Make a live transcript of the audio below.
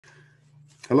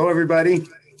Hello, everybody.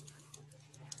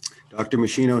 Dr.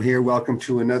 Meschino here. Welcome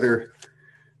to another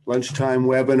lunchtime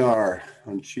webinar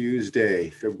on Tuesday,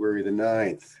 February the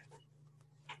 9th.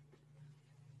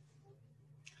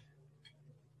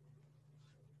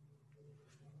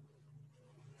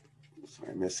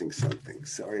 Sorry, I'm missing something.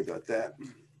 Sorry about that.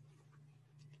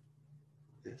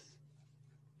 This.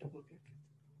 Double click.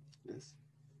 This.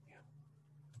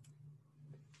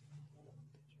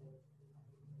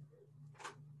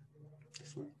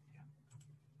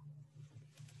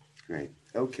 Great.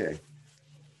 Okay.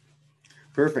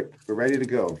 Perfect. We're ready to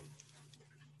go.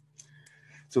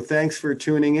 So thanks for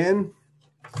tuning in.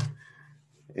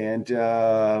 And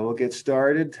we'll get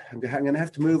started. I'm going to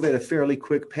have to move at a fairly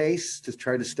quick pace to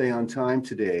try to stay on time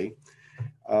today.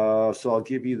 So I'll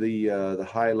give you the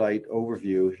highlight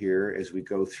overview here as we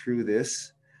go through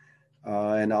this.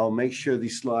 And I'll make sure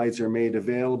these slides are made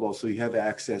available so you have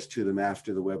access to them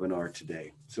after the webinar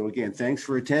today. So again, thanks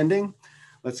for attending.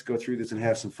 Let's go through this and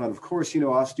have some fun. Of course, you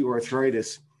know,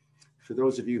 osteoarthritis, for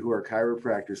those of you who are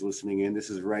chiropractors listening in,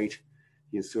 this is right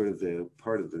in sort of the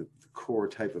part of the core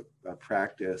type of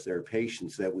practice or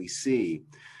patients that we see.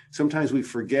 Sometimes we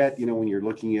forget, you know, when you're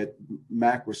looking at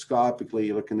macroscopically,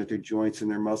 you're looking at their joints and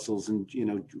their muscles and, you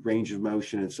know, range of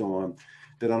motion and so on,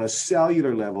 that on a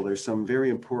cellular level, there's some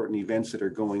very important events that are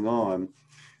going on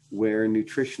where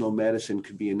nutritional medicine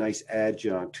could be a nice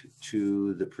adjunct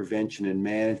to the prevention and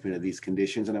management of these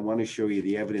conditions. And I want to show you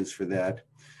the evidence for that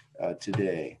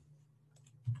today.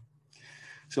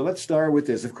 So let's start with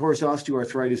this. Of course,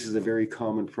 osteoarthritis is a very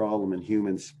common problem in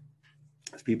humans.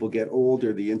 As people get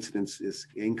older, the incidence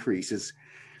increases,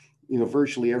 you know,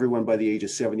 virtually everyone by the age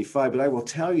of 75. But I will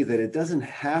tell you that it doesn't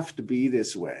have to be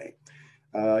this way.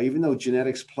 Even though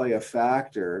genetics play a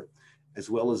factor, as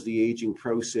well as the aging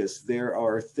process, there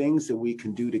are things that we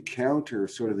can do to counter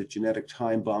sort of the genetic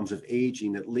time bombs of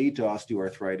aging that lead to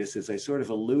osteoarthritis, as I sort of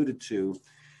alluded to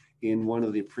in one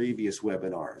of the previous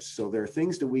webinars. So there are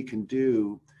things that we can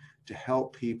do to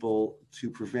help people to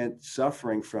prevent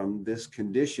suffering from this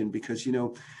condition, because, you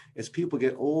know, as people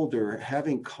get older,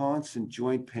 having constant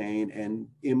joint pain and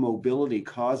immobility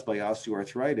caused by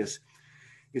osteoarthritis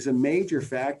is a major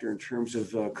factor in terms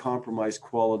of compromised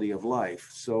quality of life.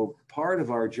 So part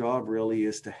of our job really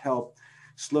is to help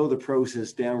slow the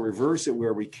process down, reverse it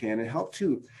where we can, and help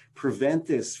to prevent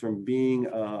this from being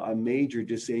a major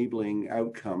disabling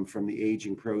outcome from the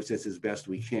aging process as best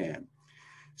we can.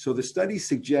 So the studies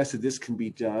suggest that this can be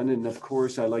done. And of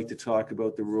course, I like to talk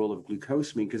about the role of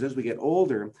glucosamine, because as we get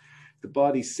older, the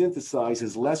body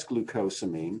synthesizes less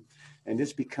glucosamine, and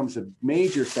this becomes a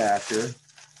major factor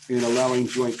in allowing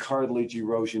joint cartilage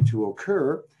erosion to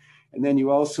occur. And then you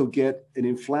also get an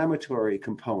inflammatory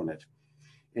component.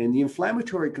 And the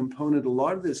inflammatory component, a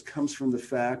lot of this comes from the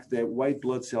fact that white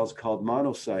blood cells called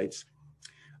monocytes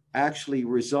actually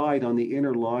reside on the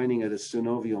inner lining of the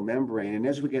synovial membrane. And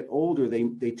as we get older,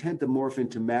 they tend to morph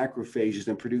into macrophages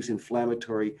and produce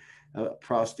inflammatory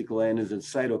prostaglandins and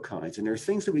cytokines. And there are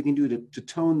things that we can do to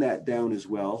tone that down as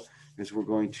well, as we're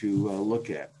going to look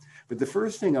at. But the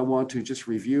first thing I want to just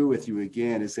review with you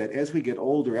again is that as we get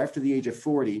older, after the age of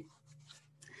 40,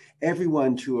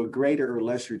 everyone to a greater or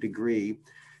lesser degree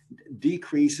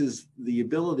decreases the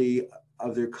ability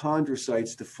of their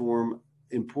chondrocytes to form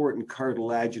important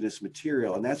cartilaginous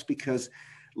material. And that's because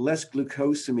less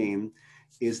glucosamine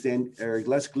is then, or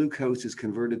less glucose is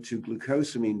converted to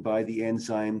glucosamine by the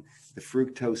enzyme, the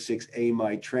fructose 6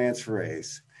 amide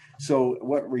transferase. So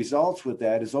what results with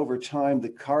that is over time, the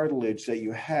cartilage that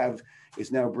you have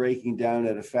is now breaking down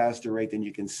at a faster rate than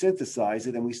you can synthesize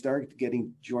it. And we start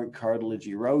getting joint cartilage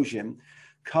erosion,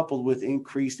 coupled with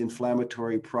increased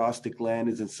inflammatory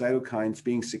prostaglandins and cytokines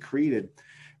being secreted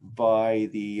by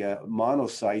the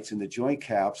monocytes in the joint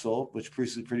capsule, which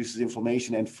produces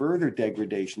inflammation and further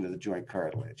degradation of the joint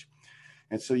cartilage.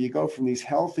 And so you go from these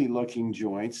healthy looking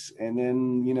joints, and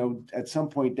then, you know, at some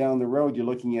point down the road, you're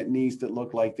looking at knees that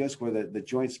look like this, where the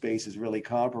joint space is really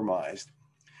compromised.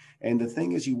 And the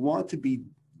thing is, you want to be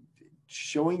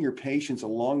showing your patients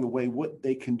along the way what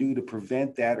they can do to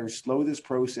prevent that or slow this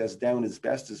process down as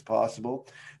best as possible.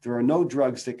 There are no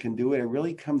drugs that can do it. It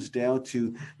really comes down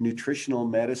to nutritional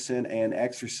medicine and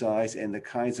exercise and the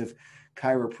kinds of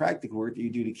chiropractic work that you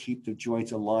do to keep the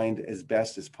joints aligned as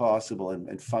best as possible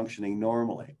and functioning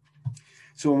normally.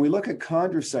 So when we look at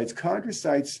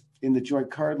chondrocytes in the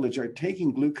joint cartilage are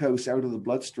taking glucose out of the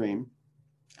bloodstream,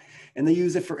 and they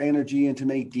use it for energy and to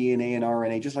make DNA and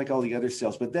RNA, just like all the other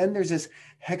cells. But then there's this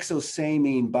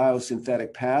hexosamine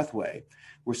biosynthetic pathway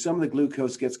where some of the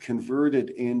glucose gets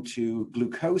converted into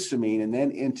glucosamine and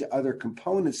then into other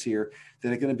components here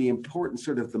that are going to be important,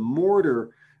 sort of the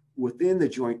mortar within the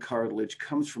joint cartilage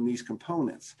comes from these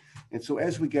components. And so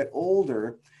as we get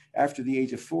older, after the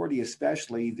age of 40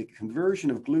 especially, the conversion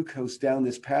of glucose down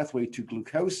this pathway to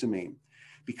glucosamine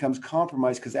becomes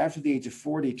compromised, because after the age of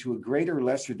 40, to a greater or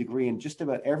lesser degree in just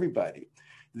about everybody,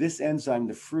 this enzyme,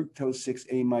 the fructose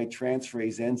 6-amide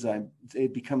transferase enzyme,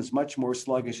 it becomes much more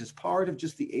sluggish as part of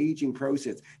just the aging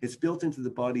process. It's built into the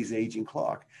body's aging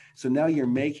clock. So now you're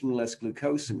making less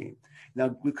glucosamine. Now,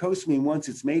 glucosamine, once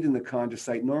it's made in the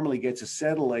chondrocyte, normally gets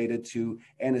acetylated to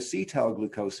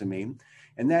N-acetylglucosamine,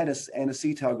 and that is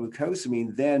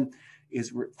N-acetylglucosamine then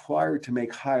is required to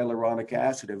make hyaluronic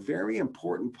acid. A very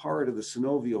important part of the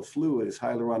synovial fluid is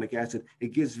hyaluronic acid.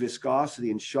 It gives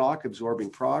viscosity and shock absorbing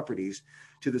properties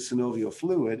to the synovial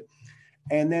fluid.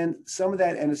 And then some of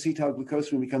that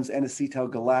N-acetylglucosamine becomes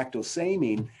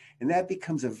N-acetylgalactosamine, and that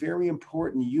becomes a very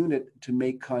important unit to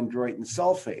make chondroitin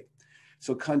sulfate.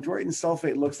 So chondroitin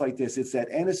sulfate looks like this. It's that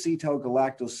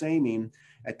N-acetylgalactosamine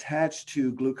attached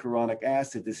to glucuronic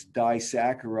acid, this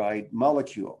disaccharide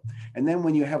molecule. And then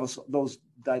when you have those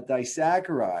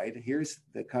disaccharide, here's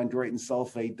the chondroitin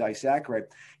sulfate disaccharide,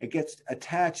 it gets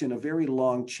attached in a very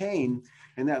long chain,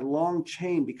 and that long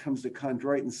chain becomes the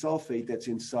chondroitin sulfate that's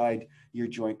inside your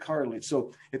joint cartilage.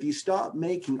 So if you stop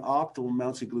making optimal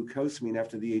amounts of glucosamine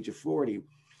after the age of 40,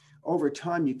 over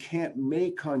time, you can't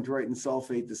make chondroitin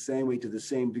sulfate the same way to the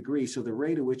same degree. So the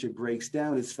rate at which it breaks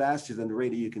down is faster than the rate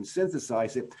that you can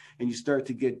synthesize it, and you start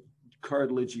to get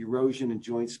cartilage erosion and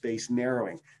joint space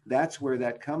narrowing. That's where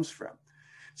that comes from.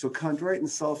 So chondroitin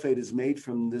sulfate is made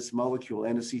from this molecule,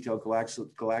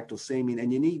 N-acetylgalactosamine,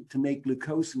 and you need to make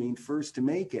glucosamine first to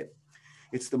make it.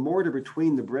 It's the mortar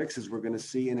between the bricks, as we're going to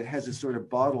see, and it has this sort of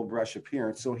bottle brush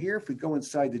appearance. So here, if we go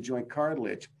inside the joint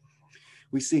cartilage,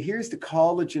 we see here's the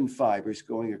collagen fibers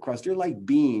going across. They're like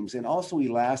beams, and also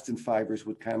elastin fibers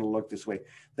would kind of look this way.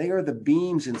 They are the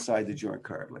beams inside the joint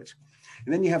cartilage.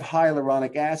 And then you have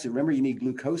hyaluronic acid. Remember, you need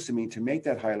glucosamine to make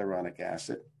that hyaluronic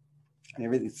acid and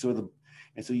everything.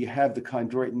 So you have the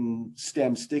chondroitin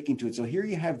stem sticking to it. So here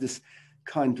you have this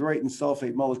chondroitin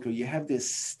sulfate molecule. You have this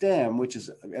stem, which is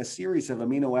a series of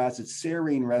amino acids,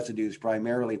 serine residues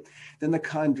primarily. Then the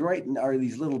chondroitin are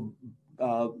these little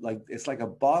it's like a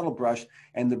bottle brush,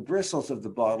 and the bristles of the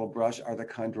bottle brush are the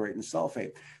chondroitin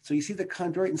sulfate. So you see the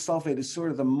chondroitin sulfate is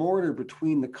sort of the mortar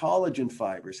between the collagen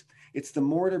fibers. It's the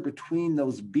mortar between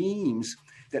those beams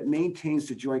that maintains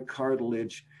the joint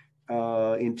cartilage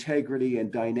integrity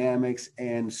and dynamics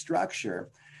and structure.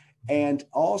 And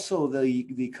also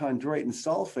the chondroitin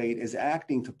sulfate is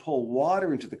acting to pull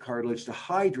water into the cartilage to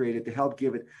hydrate it, to help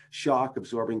give it shock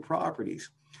absorbing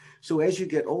properties. So as you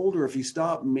get older, if you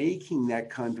stop making that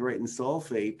chondroitin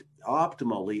sulfate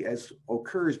optimally, as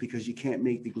occurs because you can't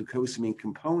make the glucosamine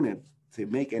component to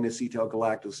make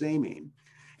N-acetylgalactosamine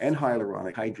and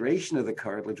hyaluronic hydration of the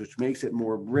cartilage, which makes it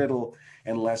more brittle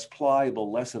and less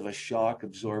pliable, less of a shock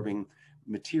absorbing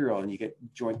material, and you get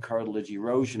joint cartilage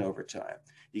erosion over time.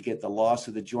 You get the loss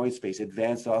of the joint space,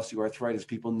 advanced osteoarthritis,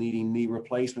 people needing knee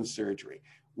replacement surgery,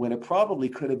 when it probably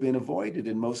could have been avoided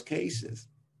in most cases.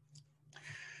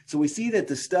 So we see that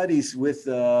the studies with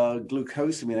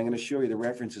glucosamine, I'm going to show you the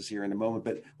references here in a moment,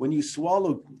 but when you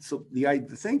swallow, so the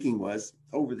thinking was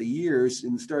over the years,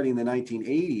 starting in the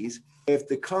 1980s, if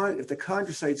the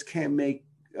chondrocytes can't make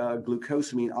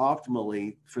glucosamine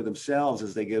optimally for themselves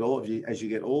as they get old, as you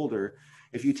get older,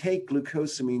 if you take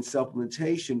glucosamine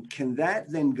supplementation, can that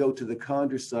then go to the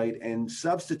chondrocyte and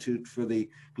substitute for the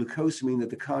glucosamine that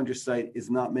the chondrocyte is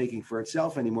not making for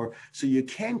itself anymore? So you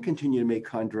can continue to make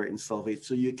chondroitin sulfate,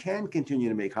 so you can continue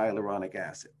to make hyaluronic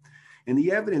acid. And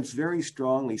the evidence very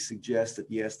strongly suggests that,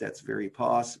 yes, that's very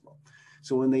possible.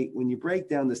 So when you break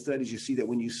down the studies, you see that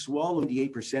when you swallow,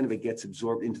 88% of it gets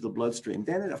absorbed into the bloodstream.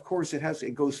 Then, of course,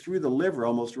 it goes through the liver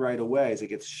almost right away as it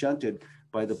gets shunted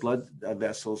by the blood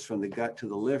vessels from the gut to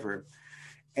the liver.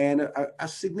 And a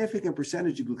significant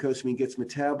percentage of glucosamine gets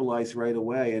metabolized right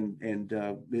away and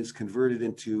is converted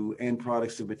into end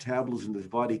products of metabolism that the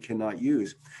body cannot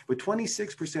use. But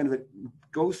 26% of it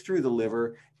goes through the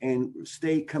liver and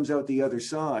comes out the other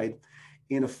side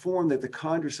in a form that the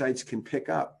chondrocytes can pick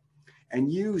up and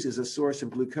use as a source of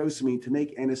glucosamine to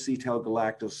make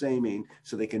N-acetylgalactosamine,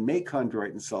 so they can make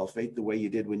chondroitin sulfate the way you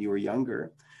did when you were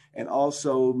younger, and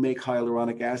also make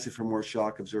hyaluronic acid for more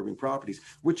shock-absorbing properties.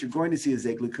 What you're going to see is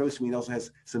that glucosamine also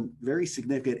has some very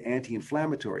significant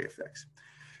anti-inflammatory effects.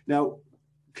 Now,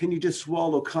 can you just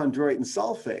swallow chondroitin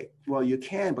sulfate? Well, you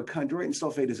can, but chondroitin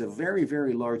sulfate is a very,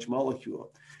 very large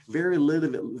molecule. Very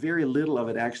little of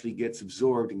it actually gets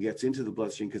absorbed and gets into the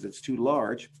bloodstream because it's too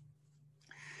large.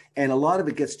 And a lot of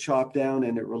it gets chopped down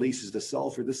and it releases the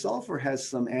sulfur. The sulfur has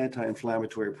some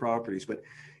anti-inflammatory properties, but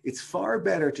It's far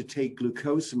better to take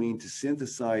glucosamine to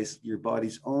synthesize your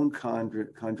body's own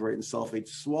chondroitin sulfate.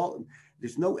 Swallow.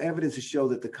 There's no evidence to show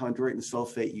that the chondroitin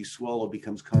sulfate you swallow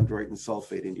becomes chondroitin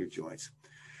sulfate in your joints.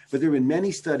 But there have been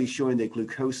many studies showing that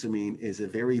glucosamine is a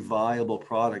very viable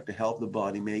product to help the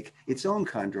body make its own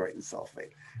chondroitin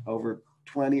sulfate. Over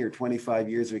 20 or 25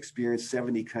 years of experience,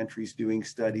 70 countries doing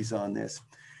studies on this.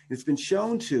 It's been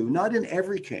shown to, not in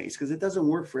every case, because it doesn't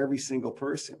work for every single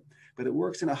person, but it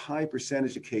works in a high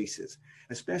percentage of cases,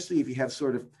 especially if you have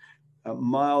sort of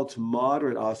mild to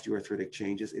moderate osteoarthritic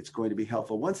changes. It's going to be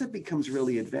helpful. Once it becomes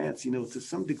really advanced, you know, to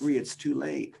some degree, it's too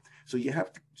late. So you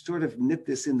have to sort of nip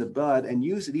this in the bud and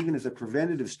use it even as a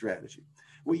preventative strategy.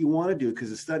 What you want to do,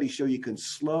 because the studies show you can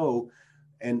slow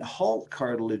and halt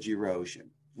cartilage erosion,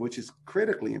 which is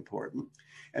critically important.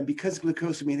 And because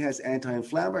glucosamine has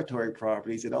anti-inflammatory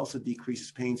properties, it also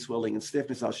decreases pain, swelling, and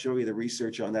stiffness. I'll show you the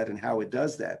research on that and how it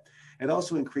does that. It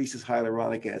also increases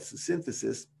hyaluronic acid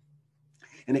synthesis,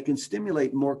 and it can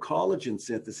stimulate more collagen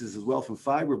synthesis as well from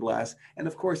fibroblasts. And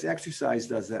of course, exercise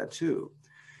does that too.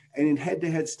 And in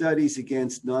head-to-head studies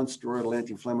against non-steroidal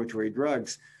anti-inflammatory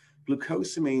drugs,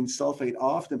 glucosamine sulfate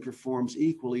often performs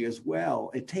equally as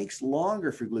well. It takes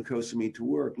longer for glucosamine to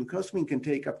work. Glucosamine can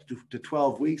take up to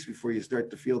 12 weeks before you start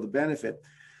to feel the benefit.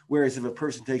 Whereas if a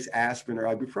person takes aspirin or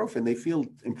ibuprofen, they feel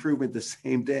improvement the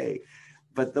same day.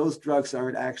 But those drugs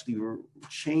aren't actually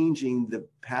changing the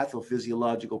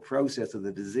pathophysiological process of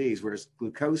the disease, whereas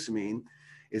glucosamine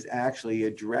is actually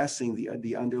addressing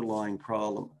the underlying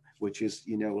problem, which is,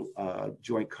 you know,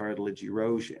 joint cartilage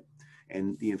erosion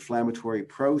and the inflammatory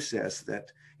process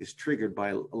that is triggered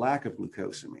by lack of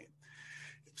glucosamine.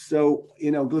 So,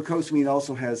 you know, glucosamine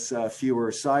also has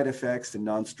fewer side effects than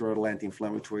non-steroidal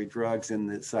anti-inflammatory drugs, and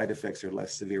the side effects are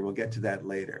less severe. We'll get to that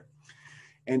later.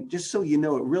 And just so you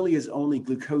know, it really is only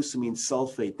glucosamine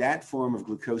sulfate, that form of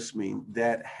glucosamine,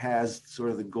 that has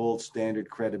sort of the gold standard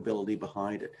credibility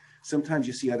behind it. Sometimes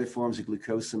you see other forms of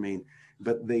glucosamine,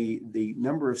 but the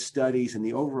number of studies and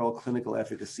the overall clinical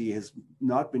efficacy has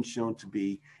not been shown to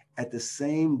be at the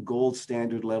same gold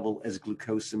standard level as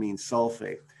glucosamine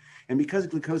sulfate. And because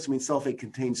glucosamine sulfate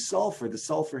contains sulfur, the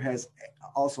sulfur has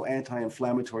also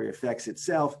anti-inflammatory effects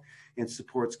itself and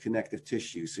supports connective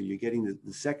tissue. So you're getting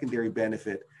the secondary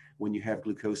benefit when you have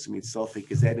glucosamine sulfate,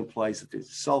 because that implies that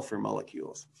there's sulfur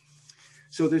molecules.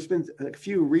 So there's been a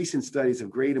few recent studies of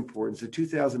great importance. The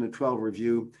 2012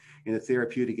 review in the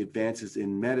Therapeutic Advances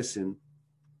in Medicine,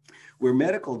 where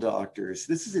medical doctors,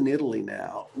 this is in Italy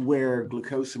now, where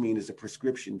glucosamine is a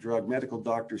prescription drug, medical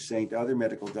doctors saying to other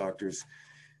medical doctors,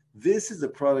 this is a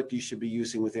product you should be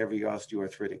using with every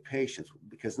osteoarthritic patient,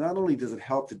 because not only does it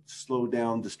help to slow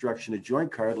down destruction of joint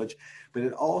cartilage, but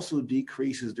it also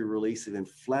decreases the release of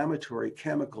inflammatory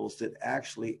chemicals that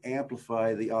actually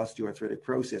amplify the osteoarthritic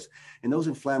process. And those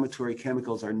inflammatory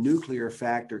chemicals are nuclear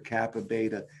factor kappa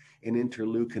beta and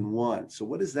interleukin-1. So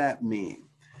what does that mean?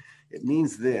 It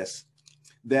means this,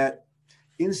 that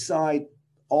inside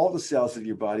all the cells of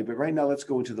your body, but right now let's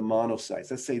go into the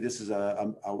monocytes. Let's say this is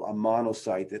a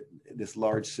monocyte, that this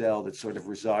large cell that's sort of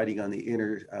residing on the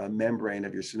inner membrane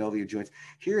of your synovial joints.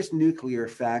 Here's nuclear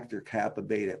factor kappa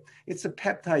beta. It's a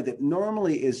peptide that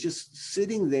normally is just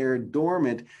sitting there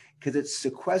dormant because it's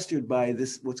sequestered by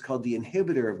this, what's called the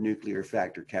inhibitor of nuclear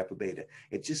factor kappa beta.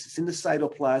 It's in the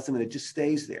cytoplasm and it just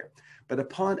stays there. But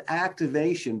upon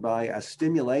activation by a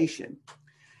stimulation,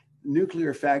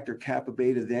 nuclear factor kappa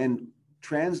beta then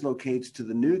translocates to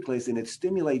the nucleus, and it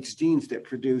stimulates genes that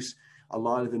produce a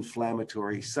lot of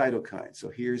inflammatory cytokines. So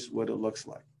here's what it looks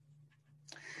like.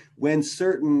 When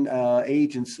certain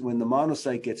agents, when the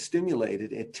monocyte gets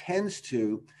stimulated, it tends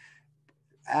to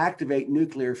activate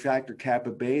nuclear factor kappa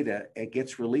beta. It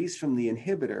gets released from the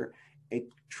inhibitor. It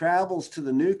travels to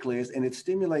the nucleus, and it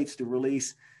stimulates the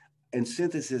release and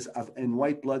synthesis in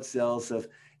white blood cells of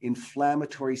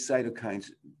inflammatory cytokines,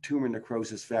 tumor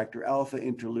necrosis factor alpha,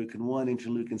 interleukin-1,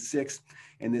 interleukin-6,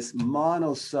 and this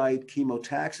monocyte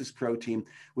chemotaxis protein,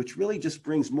 which really just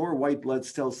brings more white blood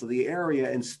cells to the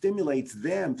area and stimulates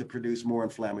them to produce more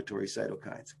inflammatory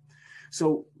cytokines.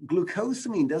 So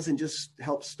glucosamine doesn't just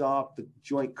help stop the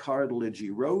joint cartilage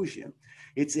erosion,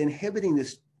 it's inhibiting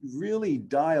this really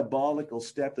diabolical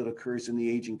step that occurs in the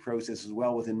aging process as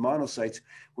well within monocytes,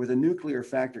 where the nuclear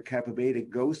factor kappa beta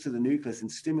goes to the nucleus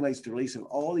and stimulates the release of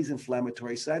all these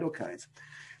inflammatory cytokines.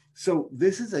 So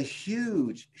this is a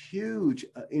huge, huge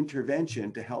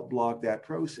intervention to help block that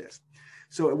process.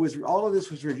 So all of this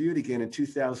was reviewed again in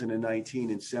 2019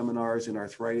 in seminars in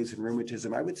arthritis and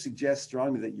rheumatism. I would suggest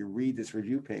strongly that you read this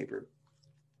review paper.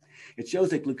 It shows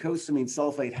that glucosamine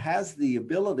sulfate has the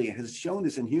ability, has shown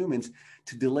this in humans,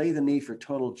 to delay the need for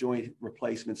total joint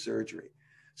replacement surgery.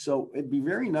 So it'd be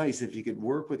very nice if you could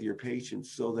work with your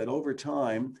patients so that over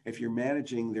time, if you're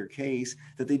managing their case,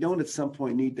 that they don't at some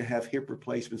point need to have hip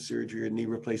replacement surgery or knee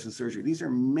replacement surgery. These are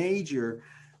major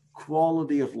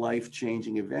quality of life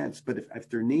changing events, but if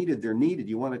they're needed, they're needed.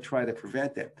 You want to try to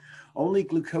prevent that. Only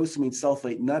glucosamine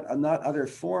sulfate, not other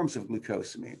forms of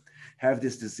glucosamine, have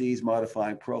this disease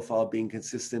modifying profile, being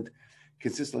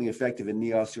consistently effective in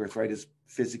knee osteoarthritis,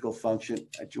 physical function,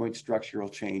 joint structural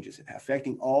changes,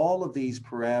 affecting all of these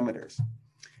parameters.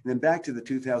 And then back to the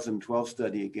 2012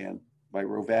 study again by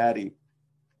Rovati,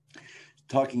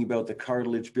 talking about the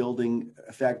cartilage building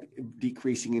effect,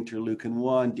 decreasing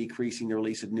interleukin-1, decreasing the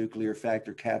release of nuclear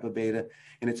factor kappa beta.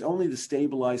 And it's only the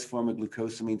stabilized form of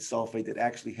glucosamine sulfate that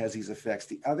actually has these effects.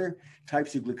 The other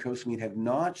types of glucosamine have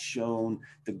not shown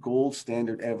the gold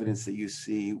standard evidence that you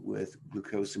see with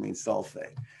glucosamine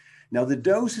sulfate. Now, the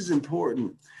dose is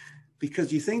important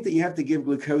because you think that you have to give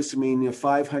glucosamine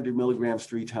 500 milligrams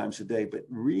 3 times a day, but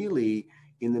really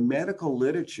in the medical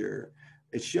literature,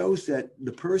 it shows that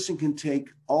the person can take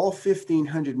all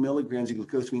 1,500 milligrams of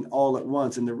glucosamine all at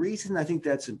once. And the reason I think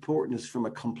that's important is from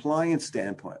a compliance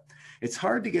standpoint. It's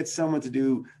hard to get someone to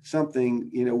do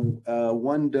something,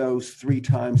 one dose 3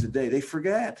 times a day. They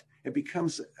forget. It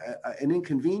becomes an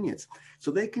inconvenience. So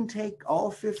they can take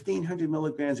all 1,500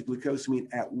 milligrams of glucosamine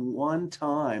at one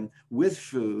time with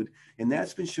food, and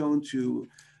that's been shown to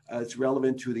it's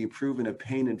relevant to the improvement of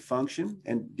pain and function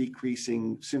and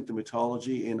decreasing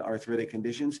symptomatology in arthritic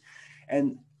conditions.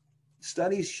 And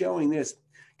studies showing this,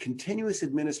 continuous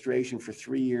administration for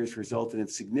 3 years resulted in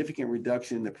significant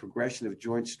reduction in the progression of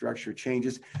joint structure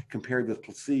changes compared with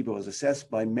placebo, as assessed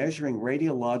by measuring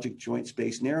radiologic joint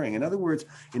space narrowing. In other words,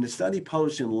 in a study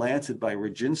published in Lancet by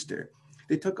Register,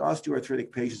 they took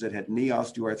osteoarthritic patients that had knee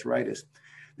osteoarthritis.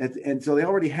 And so they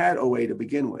already had OA to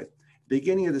begin with.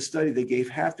 Beginning of the study, they gave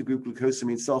half the group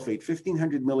glucosamine sulfate,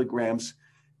 1,500 milligrams,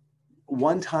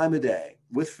 1 time a day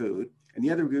with food, and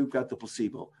the other group got the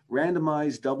placebo.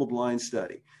 Randomized, double-blind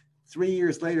study. 3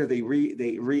 years later, they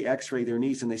re-X-ray their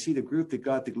knees, and they see the group that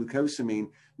got the glucosamine,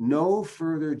 no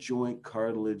further joint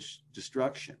cartilage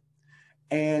destruction.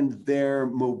 And their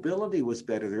mobility was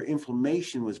better, their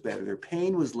inflammation was better, their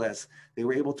pain was less, they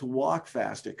were able to walk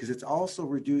faster, because it's also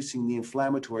reducing the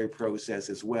inflammatory process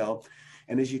as well.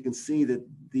 And as you can see, that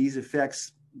these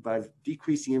effects by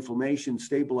decreasing inflammation,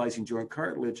 stabilizing joint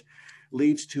cartilage,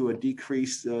 leads to a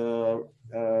decreased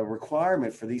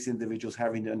requirement for these individuals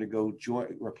having to undergo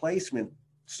joint replacement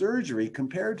surgery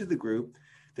compared to the group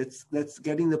that's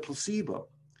getting the placebo.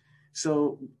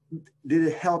 So did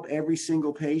it help every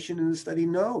single patient in the study?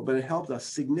 No, but it helped a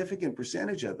significant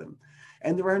percentage of them.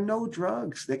 And there are no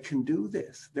drugs that can do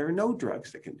this. There are no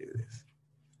drugs that can do this.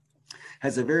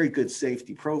 Has a very good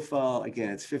safety profile.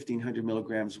 Again, it's 1,500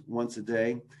 milligrams once a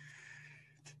day.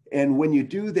 And when you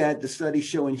do that, the studies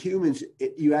show in humans,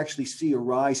 you actually see a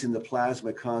rise in the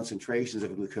plasma concentrations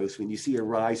of glucosamine. You see a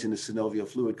rise in the synovial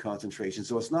fluid concentration.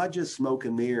 So it's not just smoke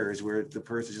and mirrors where the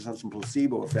person just has some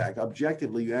placebo effect.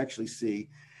 Objectively, you actually see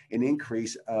an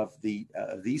increase of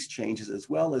these changes, as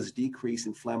well as decreased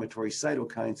inflammatory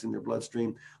cytokines in their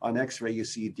bloodstream. On X-ray, you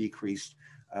see decreased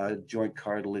joint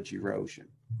cartilage erosion.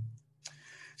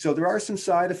 So there are some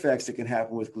side effects that can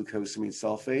happen with glucosamine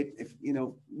sulfate.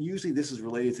 Usually this is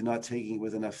related to not taking it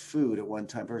with enough food. At one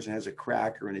time, a person has a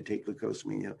cracker and they take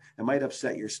glucosamine. It might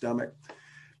upset your stomach.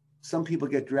 Some people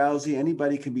get drowsy.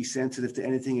 Anybody can be sensitive to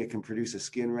anything. It can produce a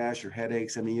skin rash or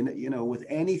headaches. I mean, with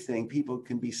anything, people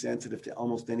can be sensitive to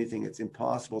almost anything. It's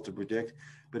impossible to predict,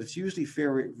 but it's usually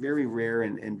very, very rare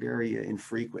and very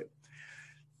infrequent.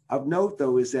 Of note,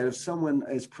 though, is that if someone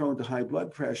is prone to high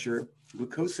blood pressure,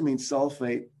 glucosamine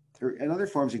sulfate and other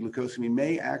forms of glucosamine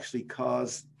may actually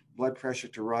cause blood pressure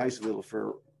to rise a little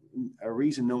for a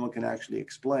reason no one can actually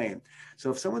explain.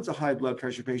 So if someone's a high blood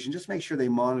pressure patient, just make sure they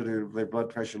monitor their blood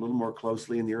pressure a little more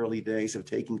closely in the early days of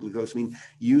taking glucosamine.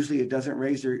 Usually it doesn't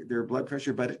raise their blood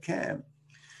pressure, but it can.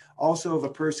 Also, if a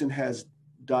person has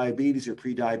diabetes or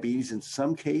prediabetes, in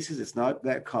some cases, it's not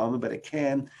that common, but it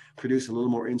can produce a little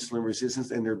more insulin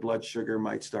resistance and their blood sugar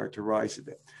might start to rise a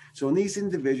bit. So in these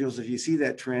individuals, if you see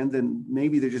that trend, then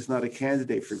maybe they're just not a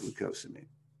candidate for glucosamine.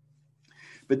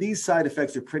 But these side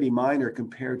effects are pretty minor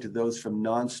compared to those from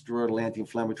non-steroidal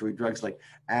anti-inflammatory drugs like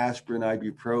aspirin,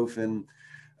 ibuprofen,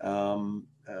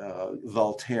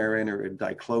 Voltaren or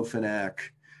diclofenac,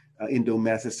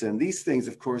 indomethacin. These things,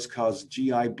 of course, cause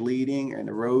GI bleeding and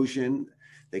erosion.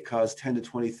 They cause 10 to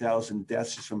 20,000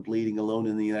 deaths just from bleeding alone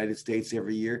in the United States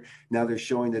every year. Now they're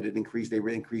showing that they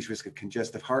increase risk of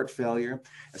congestive heart failure.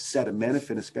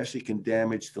 Acetaminophen especially can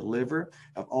damage the liver.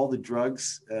 Of all the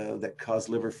drugs that cause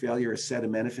liver failure,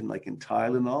 acetaminophen, like in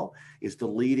Tylenol, is the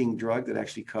leading drug that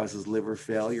actually causes liver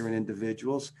failure in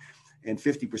individuals. And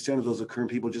 50% of those occur in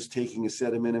people just taking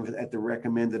acetaminophen at the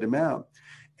recommended amount.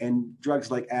 And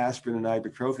drugs like aspirin and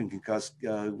ibuprofen can cause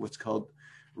what's called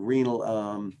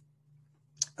renal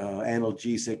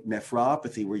analgesic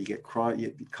nephropathy, where you get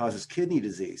it causes kidney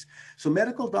disease. So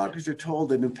medical doctors are told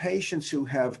that in patients who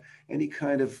have any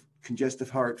kind of congestive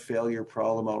heart failure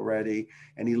problem already,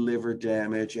 any liver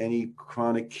damage, any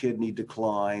chronic kidney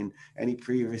decline, any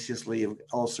previous history of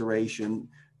ulceration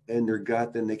in their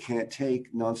gut, then they can't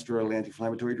take non-steroidal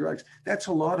anti-inflammatory drugs. That's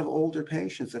a lot of older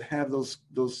patients that have those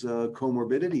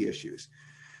comorbidity issues.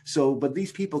 So, but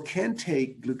these people can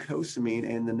take glucosamine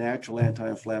and the natural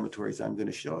anti-inflammatories I'm going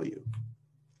to show you.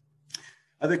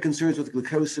 Other concerns with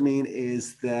glucosamine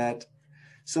is that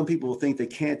some people will think they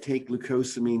can't take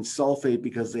glucosamine sulfate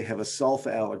because they have a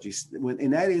sulfa allergy. When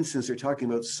in that instance, they're talking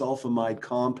about sulfonamide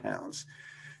compounds.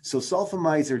 So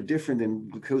sulfamides are different than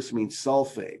glucosamine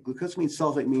sulfate. Glucosamine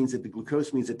sulfate means that the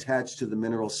glucosamine is attached to the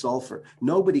mineral sulfur.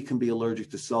 Nobody can be allergic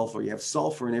to sulfur. You have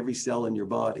sulfur in every cell in your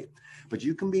body. But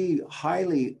you can be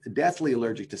deathly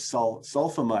allergic to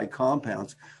sulfonamide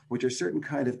compounds, which are certain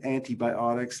kind of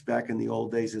antibiotics back in the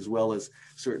old days, as well as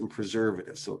certain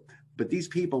preservatives. But these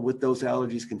people with those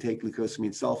allergies can take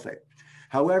glucosamine sulfate.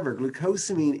 However,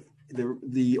 glucosamine,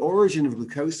 the origin of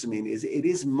glucosamine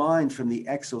is mined from the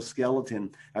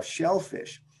exoskeleton of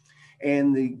shellfish.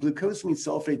 And the glucosamine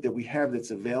sulfate that we have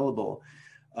that's available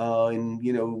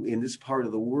in this part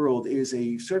of the world is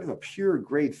a sort of a pure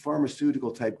grade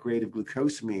pharmaceutical type grade of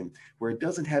glucosamine, where it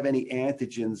doesn't have any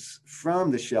antigens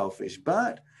from the shellfish.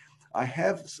 But I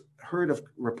have heard of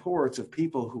reports of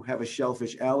people who have a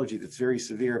shellfish allergy that's very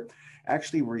severe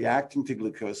actually reacting to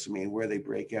glucosamine, where they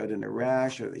break out in a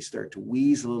rash or they start to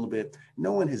wheeze a little bit.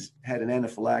 No one has had an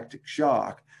anaphylactic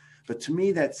shock, but to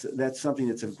me that's something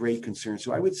that's of great concern.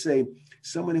 So I would say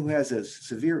someone who has a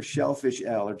severe shellfish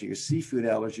allergy or seafood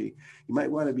allergy, you might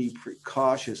want to be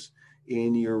cautious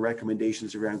in your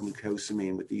recommendations around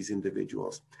glucosamine with these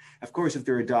individuals. Of course, if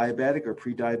they're a diabetic or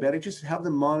pre-diabetic, just have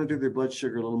them monitor their blood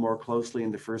sugar a little more closely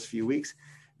in the first few weeks.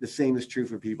 The same is true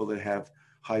for people that have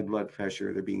high blood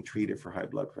pressure. They're being treated for high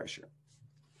blood pressure.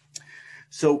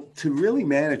 So to really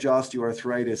manage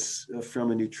osteoarthritis from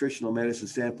a nutritional medicine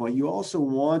standpoint, you also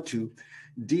want to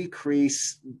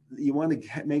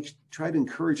try to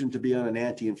encourage them to be on an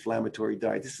anti-inflammatory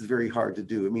diet. This is very hard to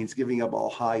do. It means giving up all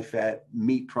high-fat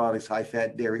meat products,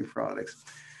 high-fat dairy products,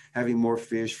 having more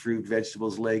fish, fruit,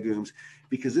 vegetables, legumes,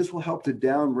 because this will help to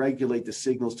down-regulate the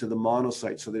signals to the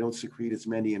monocytes so they don't secrete as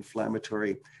many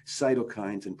inflammatory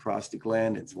cytokines and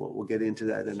prostaglandins. We'll get into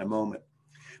that in a moment.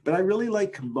 But I really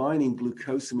like combining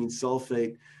glucosamine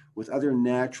sulfate with other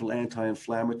natural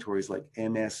anti-inflammatories like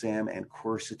MSM and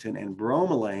quercetin and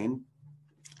bromelain.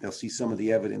 You'll see some of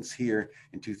the evidence here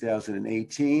in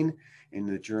 2018 in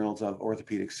the Journals of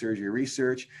Orthopedic Surgery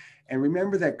Research. And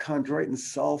remember that chondroitin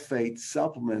sulfate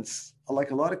supplements,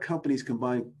 like a lot of companies,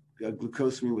 combine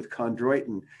glucosamine with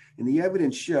chondroitin. And the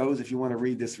evidence shows, if you want to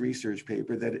read this research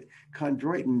paper, that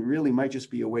chondroitin really might just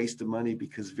be a waste of money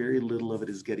because very little of it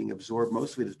is getting absorbed.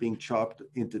 Most of it is being chopped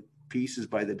into pieces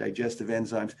by the digestive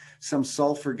enzymes. Some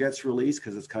sulfur gets released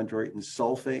because it's chondroitin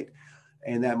sulfate,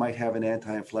 and that might have an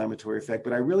anti-inflammatory effect.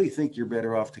 But I really think you're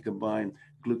better off to combine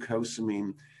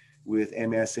glucosamine with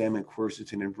MSM and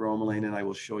quercetin and bromelain, and I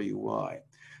will show you why.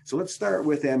 So let's start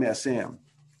with MSM.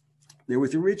 There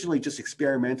was originally just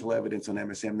experimental evidence on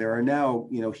MSM. There are now,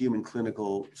 human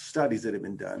clinical studies that have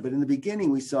been done. But in the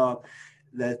beginning, we saw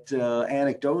that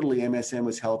anecdotally, MSM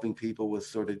was helping people with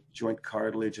sort of joint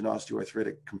cartilage and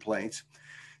osteoarthritic complaints.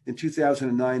 In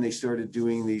 2009, they started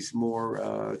doing these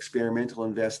more experimental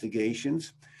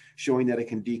investigations, showing that it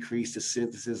can decrease the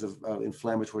synthesis of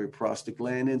inflammatory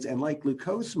prostaglandins, and like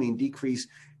glucosamine, decrease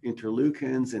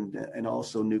interleukins and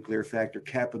also nuclear factor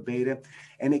kappa beta.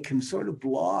 And it can sort of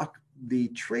block the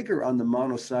trigger on the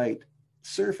monocyte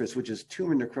surface, which is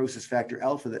tumor necrosis factor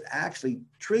alpha, that actually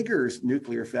triggers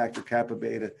nuclear factor kappa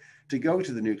beta to go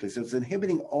to the nucleus. So it's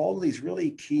inhibiting all of these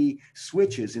really key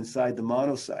switches inside the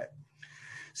monocyte.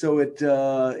 So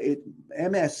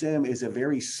MSM is a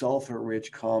very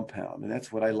sulfur-rich compound, and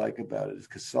that's what I like about it, is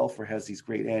because sulfur has these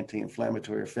great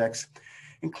anti-inflammatory effects,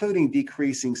 including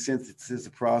decreasing synthesis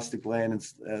of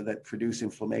prostaglandins that produce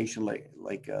inflammation, like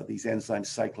these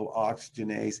enzymes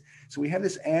cyclooxygenase. So we have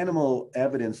this animal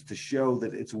evidence to show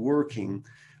that it's working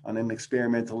on an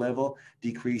experimental level,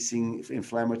 decreasing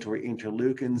inflammatory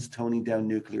interleukins, toning down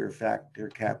nuclear factor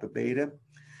kappa beta,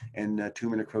 and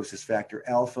tumor necrosis factor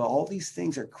alpha. All these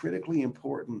things are critically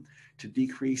important to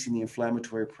decreasing the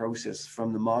inflammatory process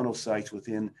from the monocytes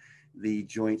within the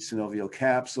joint synovial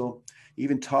capsule.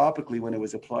 Even topically, when it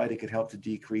was applied, it could help to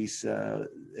decrease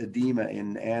edema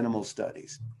in animal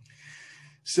studies.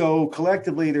 So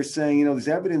collectively, they're saying, there's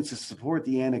evidence to support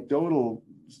the anecdotal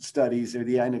studies or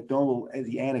the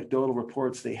anecdotal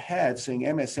reports they had, saying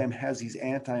MSM has these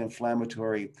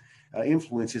anti-inflammatory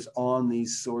influences on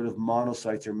these sort of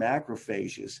monocytes or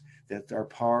macrophages that are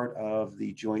part of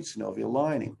the joint synovial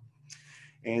lining.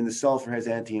 And the sulfur has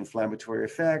anti-inflammatory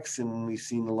effects, and we've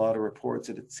seen a lot of reports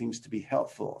that it seems to be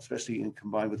helpful, especially in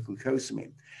combined with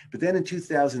glucosamine. But then in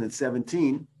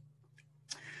 2017,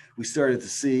 we started to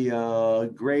see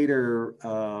greater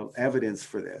evidence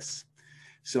for this.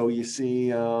 So you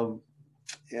see,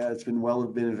 it's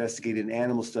been investigated in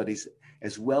animal studies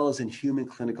as well as in human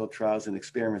clinical trials and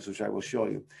experiments, which I will show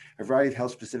you. A variety of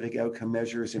health-specific outcome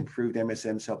measures improved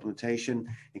MSM supplementation,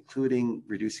 including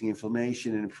reducing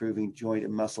inflammation and improving joint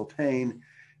and muscle pain.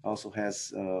 Also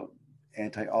has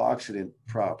antioxidant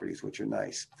properties, which are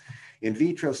nice. In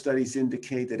vitro studies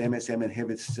indicate that MSM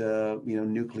inhibits,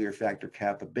 nuclear factor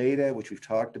kappa beta, which we've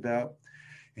talked about.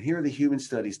 And here are the human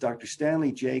studies. Dr.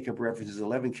 Stanley Jacob references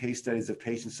 11 case studies of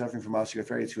patients suffering from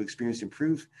osteoarthritis who experienced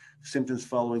improved symptoms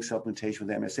following supplementation with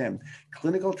MSM.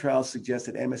 Clinical trials suggest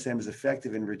that MSM is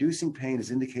effective in reducing pain,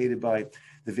 as indicated by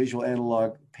the visual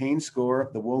analog pain score,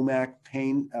 the WOMAC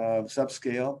pain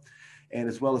subscale, and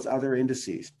as well as other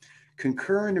indices.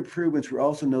 Concurrent improvements were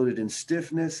also noted in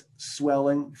stiffness,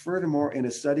 swelling. Furthermore, in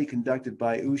a study conducted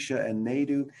by Usha and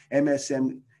Naidu,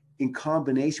 MSM in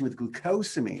combination with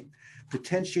glucosamine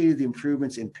potentiated the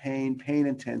improvements in pain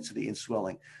intensity, and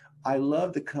swelling. I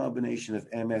love the combination of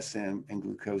MSM and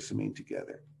glucosamine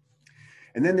together.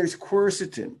 And then there's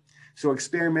quercetin. So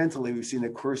experimentally, we've seen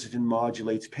that quercetin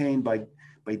modulates pain by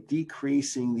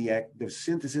decreasing the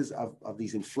synthesis of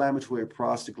these inflammatory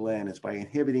prostaglandins, by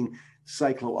inhibiting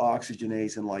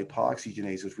cyclooxygenase and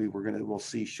lipoxygenase, which we'll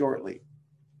see shortly.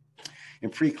 In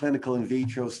preclinical in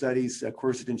vitro studies,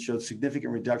 quercetin showed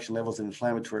significant reduction levels in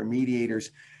inflammatory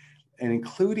mediators, and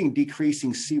including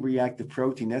decreasing C-reactive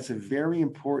protein. That's a very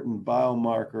important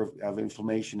biomarker of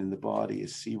inflammation in the body,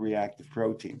 is C-reactive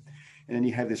protein. And then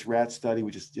you have this rat study,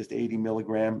 which is just 80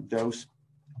 milligram dose,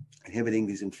 inhibiting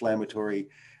these inflammatory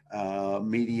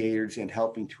mediators and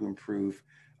helping to improve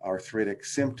arthritic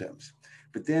symptoms.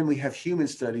 But then we have human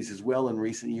studies as well in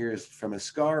recent years from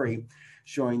Ascari,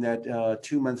 showing that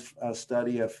 2-month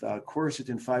study of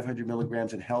quercetin 500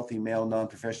 milligrams in healthy male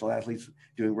non-professional athletes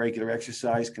doing regular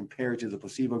exercise compared to the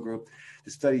placebo group.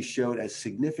 The study showed a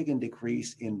significant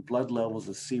decrease in blood levels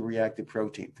of C-reactive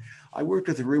protein. I worked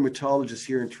with a rheumatologist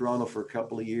here in Toronto for a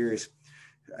couple of years,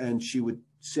 and she would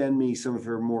send me some of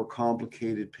her more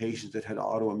complicated patients that had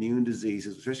autoimmune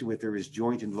diseases, especially with there is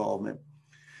joint involvement.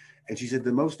 And she said,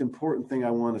 the most important thing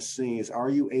I want to see is, are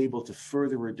you able to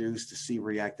further reduce the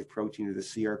C-reactive protein or the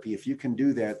CRP? If you can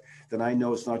do that, then I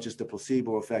know it's not just a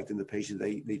placebo effect in the patient.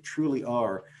 They truly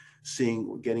are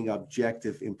getting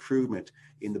objective improvement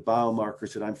in the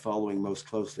biomarkers that I'm following most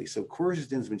closely. So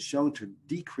quercetin has been shown to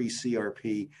decrease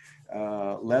CRP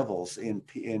levels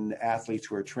in athletes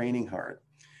who are training hard.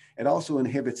 It also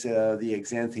inhibits the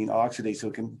xanthine oxidase, so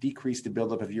it can decrease the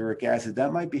buildup of uric acid.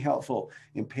 That might be helpful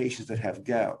in patients that have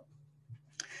gout.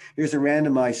 Here's a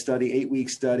randomized study, 8-week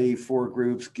study, 4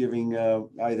 groups giving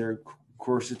either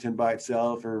quercetin by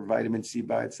itself or vitamin C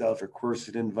by itself, or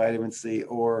quercetin, vitamin C,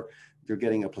 or they're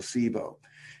getting a placebo.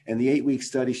 And the 8-week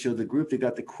study showed the group that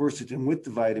got the quercetin with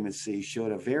the vitamin C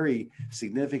showed a very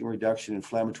significant reduction in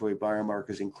inflammatory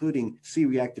biomarkers, including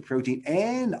C-reactive protein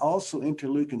and also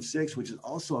interleukin-6, which is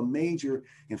also a major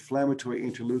inflammatory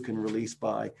interleukin released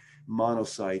by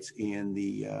monocytes in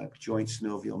the joint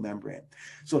synovial membrane.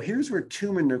 So here's where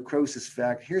tumor necrosis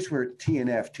factor, here's where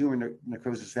TNF, tumor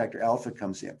necrosis factor alpha,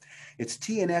 comes in. It's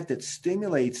TNF that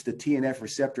stimulates the TNF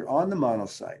receptor on the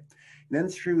monocyte. Then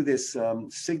through this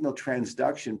signal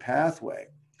transduction pathway,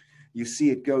 you see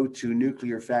it go to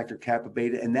nuclear factor kappa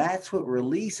beta, and that's what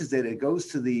releases it. It goes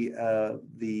to the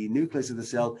nucleus of the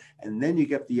cell, and then you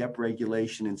get the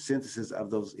upregulation and synthesis of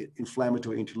those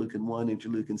inflammatory interleukin-1,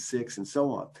 interleukin-6, and so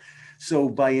on. So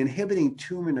by inhibiting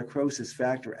tumor necrosis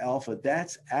factor alpha,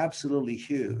 that's absolutely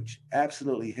huge,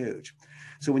 absolutely huge.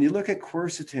 So when you look at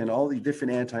quercetin, all the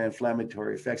different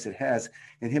anti-inflammatory effects it has,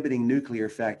 inhibiting nuclear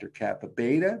factor kappa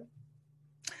beta,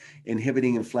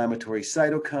 inhibiting inflammatory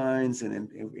cytokines,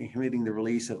 and inhibiting the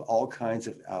release of all kinds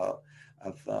of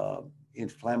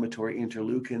inflammatory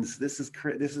interleukins, this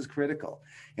is critical.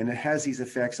 And it has these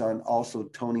effects on also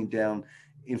toning down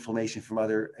inflammation from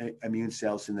other immune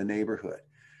cells in the neighborhood.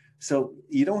 So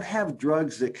you don't have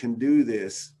drugs that can do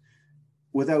this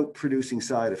without producing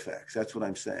side effects. That's what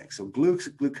I'm saying. So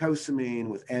glucosamine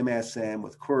with MSM,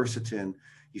 with quercetin,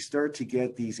 you start to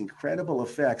get these incredible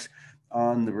effects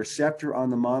on the receptor on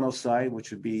the monocyte,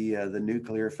 which would be the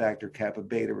nuclear factor kappa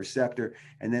beta receptor,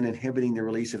 and then inhibiting the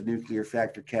release of nuclear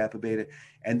factor kappa beta,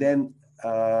 and then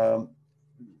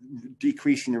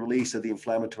decreasing the release of the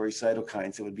inflammatory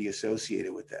cytokines that would be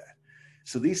associated with that.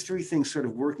 So these three things sort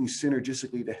of working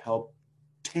synergistically to help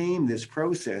tame this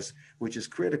process, which is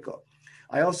critical.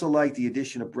 I also like the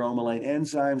addition of bromelain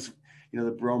enzymes. You know,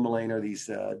 the bromelain are these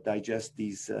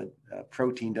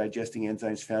protein digesting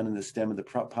enzymes found in the stem of the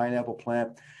pineapple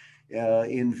plant.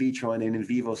 In vitro and in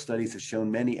vivo studies have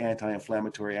shown many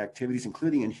anti-inflammatory activities,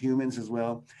 including in humans as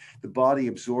well. The body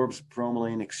absorbs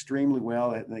bromelain extremely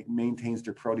well. It maintains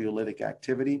their proteolytic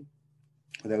activity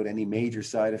without any major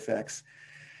side effects.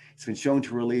 It's been shown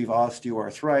to relieve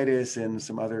osteoarthritis and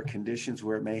some other conditions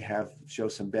where it may show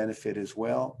some benefit as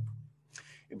well.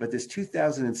 But this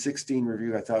 2016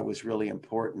 review I thought was really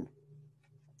important,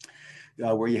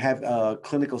 where you have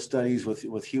clinical studies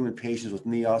with human patients with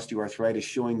knee osteoarthritis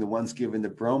showing the ones given the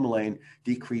bromelain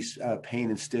decrease pain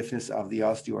and stiffness of the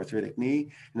osteoarthritic knee.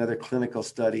 Another clinical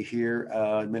study here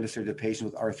administered to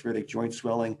patients with arthritic joint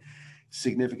swelling,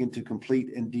 significant to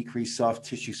complete and decreased soft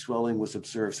tissue swelling was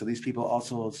observed. So these people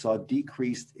also saw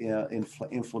decreased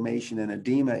inflammation and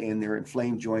edema in their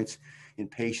inflamed joints in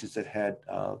patients that had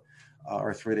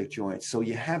arthritic joints. So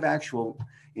you have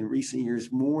in recent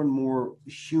years, more and more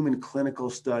human clinical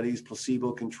studies,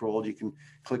 placebo-controlled. You can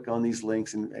click on these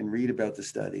links and read about the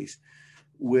studies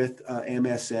with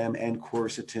MSM and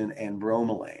quercetin and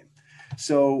bromelain.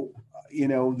 So, you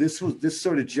know, this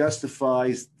sort of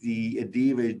justifies the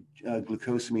Adëeva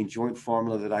glucosamine joint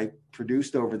formula that I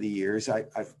produced over the years.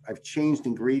 I've changed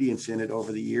ingredients in it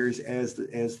over the years as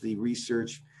the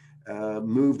research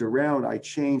moved around. I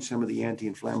changed some of the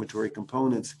anti-inflammatory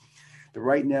components. But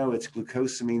right now it's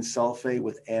glucosamine sulfate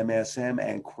with MSM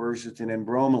and quercetin and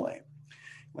bromelain.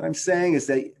 What I'm saying is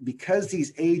that because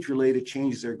these age-related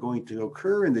changes are going to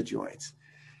occur in the joints,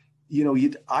 you know,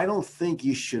 I don't think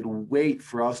you should wait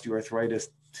for osteoarthritis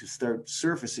to start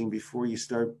surfacing before you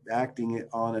start acting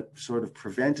on it sort of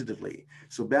preventatively.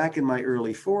 So back in my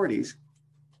early 40s,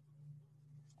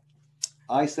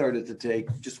 I started to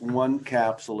take just one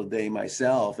capsule a day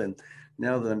myself. And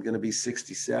now that I'm going to be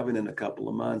 67 in a couple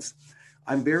of months,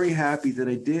 I'm very happy that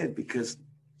I did, because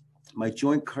my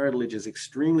joint cartilage is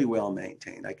extremely well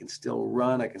maintained. I can still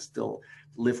run, I can still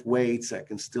lift weights, I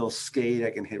can still skate,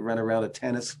 I can run around a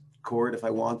tennis court if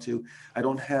I want to. I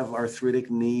don't have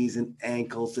arthritic knees and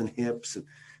ankles and hips.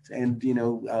 And you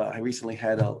know, I recently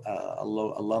had a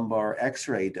lumbar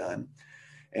x-ray done,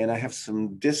 and I have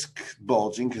some disc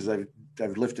bulging because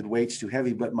I've lifted weights too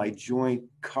heavy, but my joint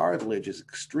cartilage is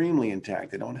extremely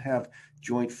intact. I don't have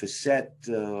joint facet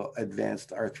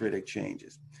advanced arthritic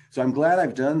changes. So I'm glad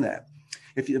I've done that.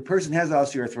 If a person has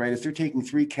osteoarthritis, they're taking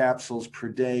 3 capsules per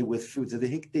day with food. So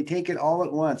they take it all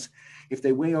at once. If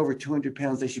they weigh over 200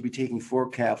 pounds, they should be taking 4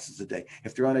 capsules a day.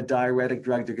 If they're on a diuretic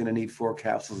drug, they're going to need 4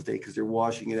 capsules a day because they're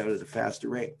washing it out at a faster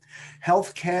rate.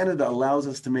 Health Canada allows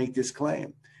us to make this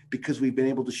claim because we've been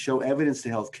able to show evidence to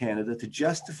Health Canada to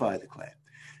justify the claim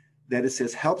that it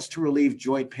says helps to relieve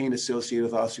joint pain associated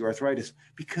with osteoarthritis,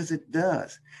 because it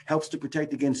does. Helps to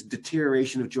protect against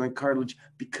deterioration of joint cartilage,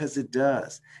 because it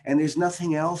does. And there's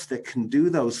nothing else that can do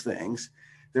those things.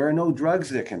 There are no drugs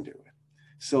that can do it.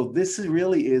 So this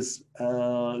really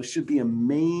should be a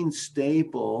main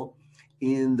staple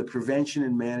in the prevention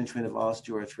and management of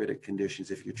osteoarthritic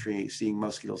conditions if you're seeing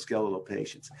musculoskeletal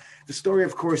patients. The story,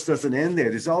 of course, doesn't end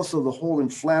there. There's also the whole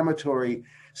inflammatory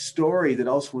story that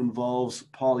also involves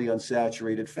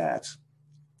polyunsaturated fats.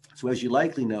 So as you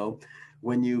likely know,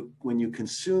 when you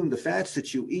consume the fats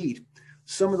that you eat,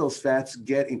 some of those fats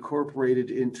get incorporated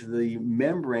into the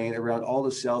membrane around all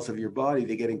the cells of your body.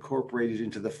 They get incorporated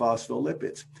into the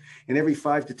phospholipids. And every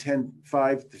 5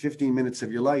 to 15 minutes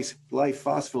of your life,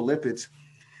 phospholipids,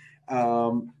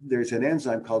 there's an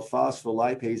enzyme called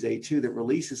phospholipase A2 that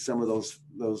releases some of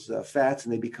those fats,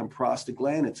 and they become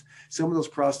prostaglandins. Some of those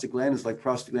prostaglandins, like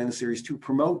prostaglandin series 2,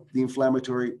 promote the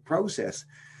inflammatory process,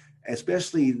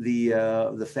 especially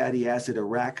the fatty acid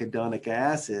arachidonic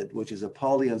acid, which is a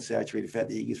polyunsaturated fat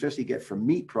that you especially get from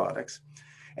meat products.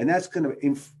 And that's going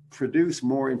to produce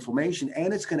more inflammation,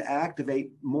 and it's going to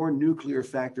activate more nuclear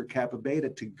factor kappa beta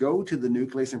to go to the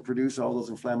nucleus and produce all those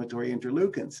inflammatory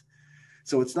interleukins.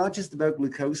 So it's not just about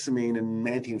glucosamine and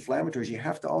anti-inflammatories. You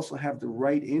have to also have the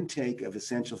right intake of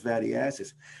essential fatty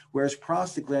acids. Whereas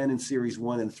prostaglandin series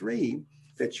 1 and 3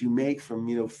 that you make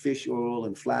from, fish oil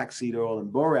and flaxseed oil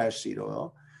and borage seed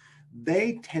oil,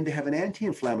 they tend to have an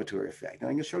anti-inflammatory effect. Now,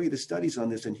 I'm going to show you the studies on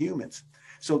this in humans.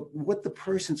 So what the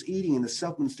person's eating and the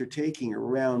supplements they're taking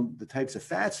around the types of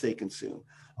fats they consume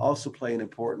also play an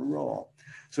important role.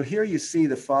 So here you see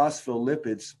the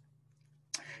phospholipids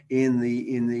in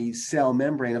the cell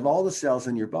membrane of all the cells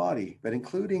in your body, but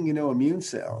including, immune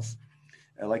cells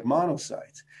like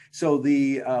monocytes. So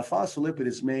the phospholipid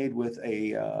is made with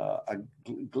a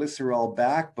glycerol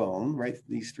backbone, right?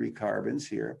 These 3 carbons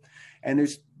here. And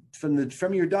there's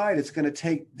from your diet, it's going to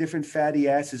take different fatty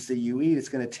acids that you eat. It's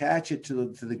going to attach it to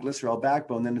the glycerol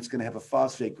backbone. Then it's going to have a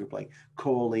phosphate group like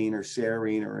choline or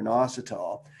serine or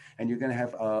inositol, and you're going to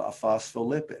have a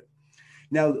phospholipid.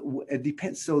 Now, it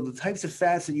depends. So the types of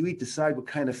fats that you eat decide what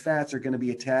kind of fats are going to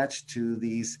be attached to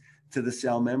the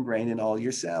cell membrane in all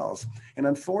your cells. And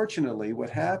unfortunately, what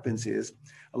happens is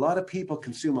a lot of people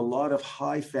consume a lot of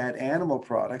high-fat animal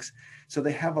products, so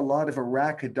they have a lot of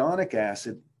arachidonic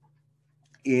acid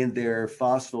in their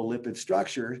phospholipid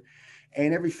structure.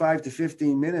 And every 5 to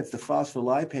 15 minutes, the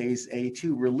phospholipase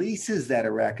A2 releases that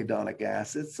arachidonic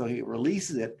acid. So he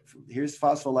releases it. Here's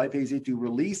phospholipase A2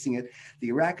 releasing it. The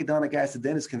arachidonic acid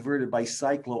then is converted by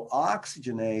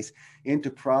cyclooxygenase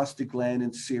into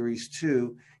prostaglandin series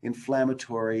 2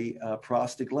 inflammatory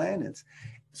prostaglandins.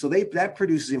 So that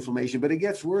produces inflammation, but it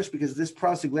gets worse because this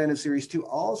prostaglandin series 2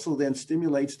 also then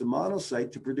stimulates the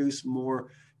monocyte to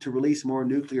release more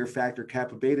nuclear factor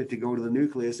kappa beta to go to the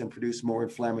nucleus and produce more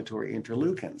inflammatory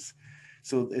interleukins.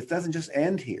 So it doesn't just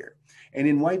end here. And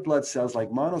in white blood cells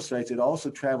like monocytes, it also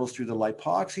travels through the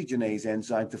lipoxygenase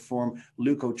enzyme to form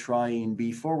leukotriene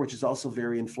B4, which is also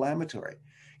very inflammatory.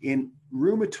 In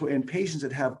patients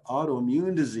that have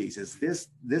autoimmune diseases,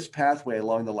 this pathway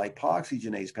along the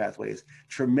lipoxygenase pathway is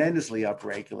tremendously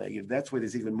upregulated. That's why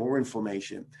there's even more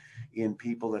inflammation in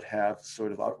people that have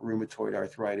sort of rheumatoid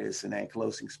arthritis and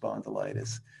ankylosing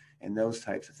spondylitis and those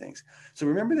types of things. So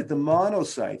remember that the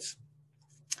monocytes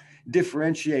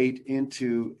differentiate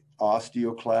into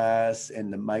osteoclasts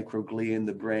and the microglia in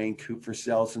the brain, Kupffer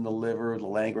cells in the liver, the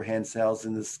Langerhans cells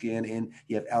in the skin, and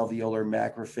you have alveolar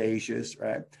macrophages,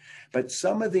 right? But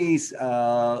some of these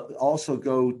also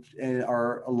go and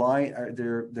are aligned,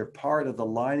 they're part of the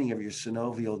lining of your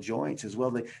synovial joints as well.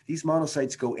 These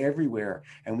monocytes go everywhere,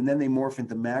 and then they morph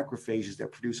into macrophages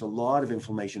that produce a lot of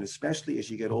inflammation, especially as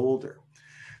you get older.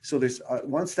 So there's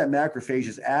once that macrophage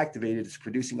is activated, it's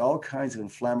producing all kinds of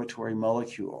inflammatory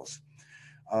molecules.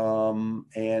 Even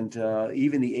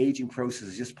the aging process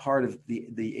is just part of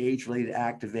the age-related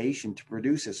activation to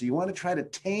produce it. So you want to try to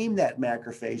tame that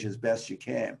macrophage as best you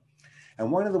can. And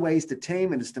one of the ways to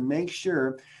tame it is to make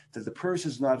sure that the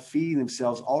person's not feeding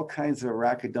themselves all kinds of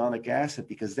arachidonic acid,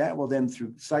 because that will then,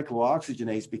 through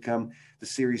cyclooxygenase, become the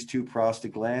series 2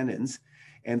 prostaglandins,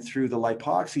 and through the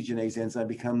lipoxygenase enzyme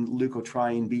become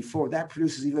leukotriene B4. That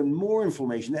produces even more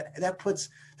inflammation.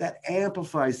 That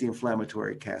amplifies the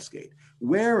inflammatory cascade.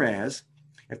 Whereas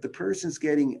if the person's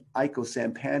getting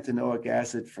icosapentaenoic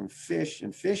acid from fish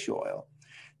and fish oil,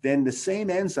 then the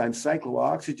same enzyme,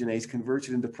 cyclooxygenase, converts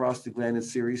it into prostaglandin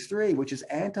series 3, which is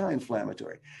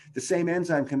anti-inflammatory. The same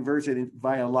enzyme converts it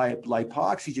via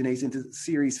lipoxygenase into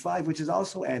series 5, which is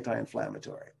also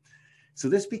anti-inflammatory. So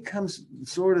this becomes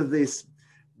sort of this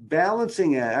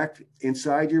balancing act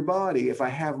inside your body. If I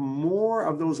have more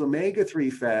of those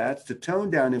omega-3 fats to tone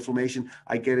down inflammation,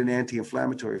 I get an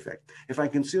anti-inflammatory effect. If I'm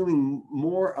consuming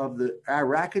more of the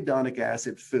arachidonic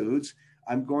acid foods,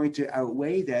 I'm going to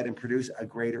outweigh that and produce a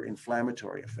greater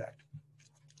inflammatory effect.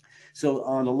 So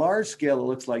on a large scale, it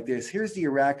looks like this. Here's the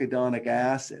arachidonic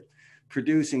acid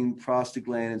producing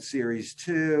prostaglandin series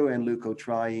 2 and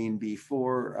leukotriene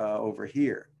B4 over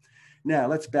here. Now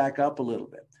let's back up a little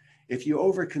bit. If you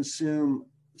overconsume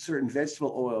certain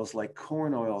vegetable oils like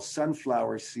corn oil,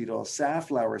 sunflower seed oil,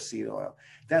 safflower seed oil,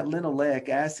 that linoleic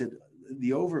acid,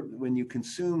 when you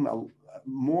consume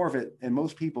more of it, and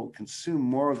most people consume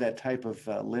more of that type of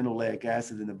linoleic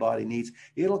acid than the body needs,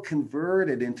 it'll convert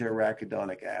it into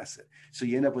arachidonic acid. So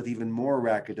you end up with even more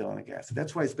arachidonic acid.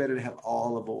 That's why it's better to have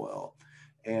olive oil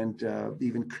and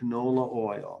even canola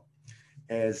oil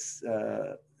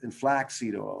and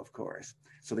flaxseed oil, of course,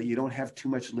 so that you don't have too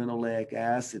much linoleic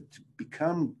acid to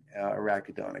become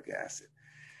arachidonic acid.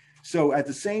 So at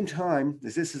the same time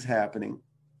as this is happening,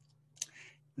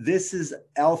 this is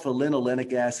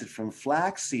alpha-linolenic acid from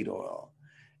flaxseed oil.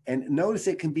 And notice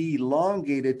it can be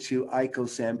elongated to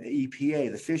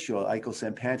EPA, the fish oil,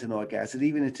 icosapentaenoic acid,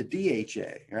 even into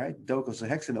DHA, right?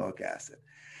 Docosahexaenoic acid.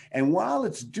 And while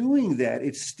it's doing that,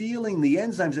 it's stealing the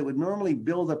enzymes that would normally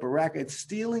build up it's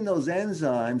stealing those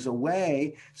enzymes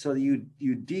away so that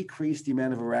you decrease the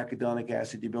amount of arachidonic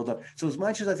acid you build up. So as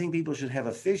much as I think people should have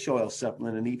a fish oil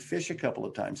supplement and eat fish a couple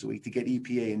of times a week to get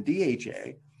EPA and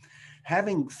DHA,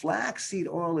 having flaxseed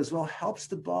oil as well helps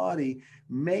the body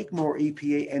make more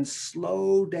EPA and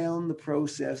slow down the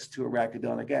process to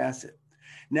arachidonic acid.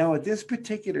 Now, at this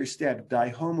particular step,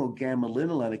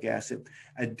 dihomogamma-linolenic acid,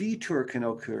 a detour can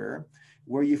occur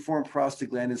where you form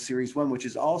prostaglandin series 1, which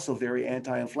is also very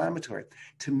anti-inflammatory.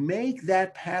 To make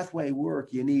that pathway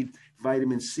work, you need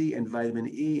vitamin C and vitamin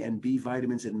E and B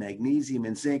vitamins and magnesium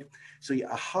and zinc. So a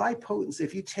high potency,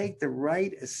 if you take the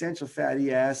right essential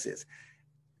fatty acids,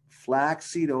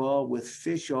 flaxseed oil with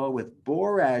fish oil with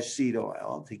borage seed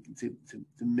oil to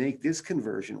make this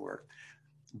conversion work.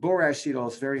 Borage seed oil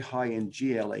is very high in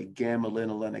GLA,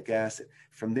 gamma-linolenic acid.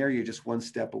 From there, you're just one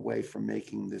step away from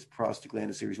making this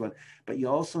prostaglandin series 1. But you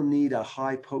also need a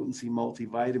high potency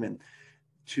multivitamin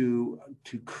to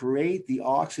create the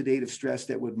oxidative stress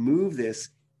that would move this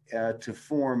to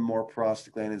form more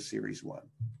prostaglandin series 1.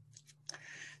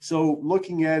 So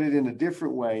looking at it in a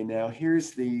different way now,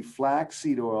 here's the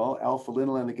flaxseed oil,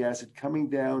 alpha-linolenic acid, coming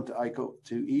down to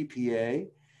EPA,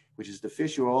 which is the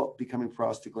fish oil, becoming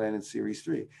prostaglandin series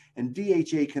 3. And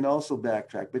DHA can also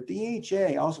backtrack, but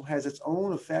DHA also has its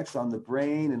own effects on the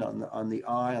brain and on the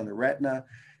eye, on the retina.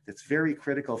 That's very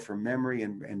critical for memory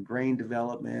and brain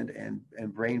development and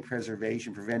brain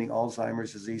preservation, preventing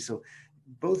Alzheimer's disease. So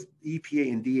both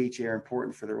EPA and DHA are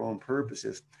important for their own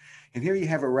purposes. And here you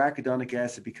have arachidonic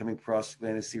acid becoming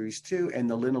prostaglandin series 2, and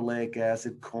the linoleic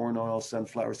acid, corn oil,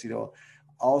 sunflower seed oil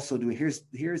also do. Here's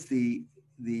the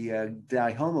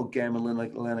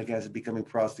dihomogamma-linolenic acid becoming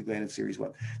prostaglandin series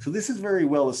 1. So this is very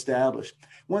well established.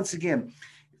 Once again,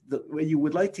 you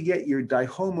would like to get your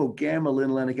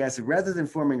dihomogamma-linolenic acid, rather than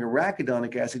forming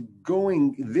arachidonic acid,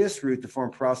 going this route to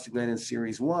form prostaglandin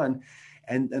series 1.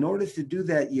 And in order to do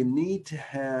that, you need to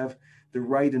have the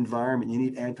right environment. You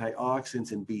need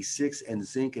antioxidants and B6 and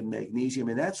zinc and magnesium.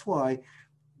 And that's why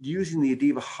using the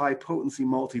Adëeva high potency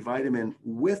multivitamin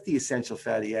with the essential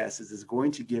fatty acids is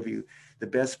going to give you the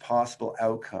best possible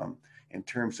outcome in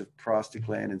terms of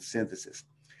prostaglandin synthesis.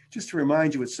 Just to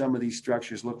remind you what some of these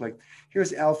structures look like,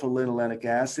 here's alpha-linolenic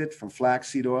acid from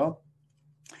flaxseed oil.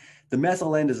 The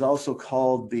methyl end is also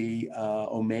called the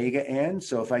omega end.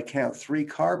 So if I count 3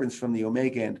 carbons from the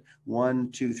omega end,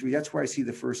 1, 2, 3, that's where I see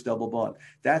the first double bond.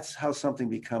 That's how something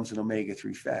becomes an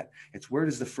omega-3 fat. It's where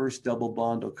does the first double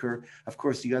bond occur? Of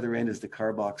course, the other end is the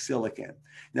carboxylic end.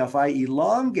 Now, if I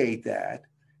elongate that,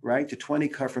 right, to 20,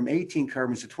 from 18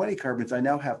 carbons to 20 carbons, I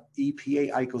now have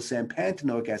EPA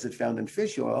icosapentaenoic acid found in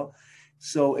fish oil.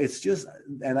 So it's just,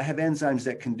 and I have enzymes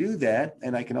that can do that,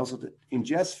 and I can also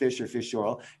ingest fish or fish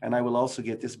oil, and I will also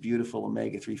get this beautiful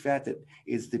omega-3 fat that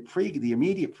is the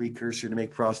immediate precursor to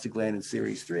make prostaglandin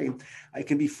series 3. I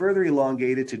can be further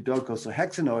elongated to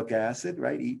docosahexaenoic acid,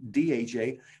 right,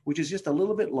 DHA, which is just a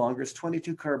little bit longer. It's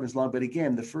 22 carbons long, but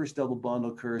again, the first double bond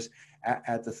occurs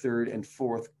at the 3rd and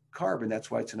 4th carbon.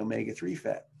 That's why it's an omega-3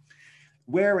 fat.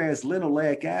 Whereas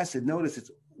linoleic acid, notice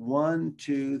it's 1,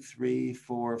 2, 3,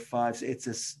 4, 5. It's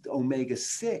a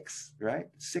omega-6, right?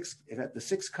 6. The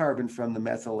 6th carbon from the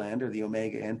methyl end or the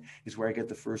omega end is where I get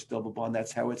the first double bond.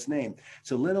 That's how it's named.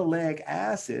 So linoleic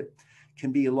acid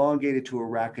can be elongated to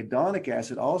arachidonic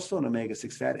acid, also an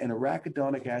omega-6 fat, and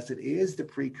arachidonic acid is the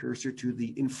precursor to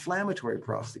the inflammatory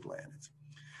prostaglandins.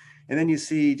 And then you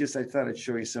see, I thought I'd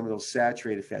show you some of those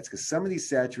saturated fats, because some of these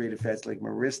saturated fats like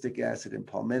myristic acid and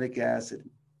palmitic acid,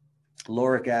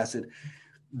 lauric acid,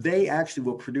 they actually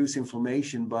will produce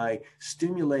inflammation by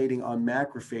stimulating on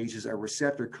macrophages a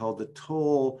receptor called the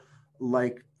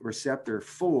toll-like receptor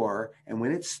 4. And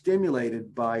when it's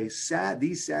stimulated by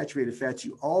these saturated fats,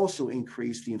 you also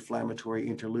increase the inflammatory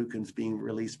interleukins being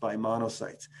released by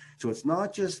monocytes. So it's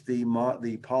not just the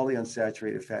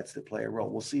polyunsaturated fats that play a role.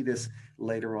 We'll see this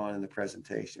later on in the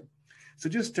presentation. So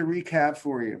just to recap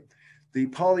for you, the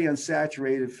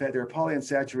polyunsaturated fat, there are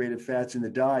polyunsaturated fats in the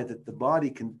diet that the body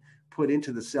can put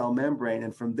into the cell membrane,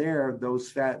 and from there,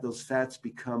 those fats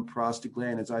become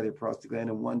prostaglandins, either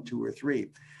prostaglandin 1, 2, or 3.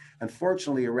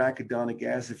 Unfortunately, arachidonic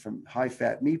acid from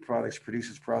high-fat meat products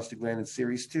produces prostaglandin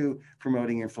series 2,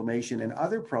 promoting inflammation and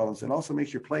other problems. It also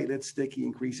makes your platelets sticky,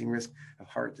 increasing risk of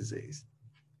heart disease.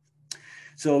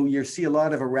 So you see a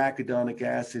lot of arachidonic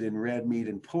acid in red meat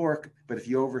and pork, but if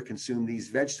you overconsume these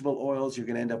vegetable oils, you're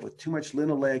going to end up with too much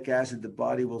linoleic acid. The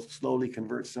body will slowly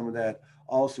convert some of that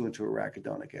also into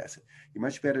arachidonic acid. You're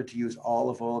much better to use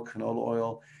olive oil, canola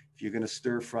oil. If you're going to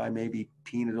stir fry, maybe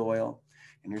peanut oil.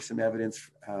 And here's some evidence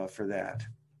for that.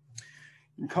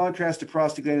 In contrast to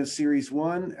prostaglandin series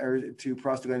 1 or to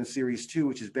prostaglandin series 2,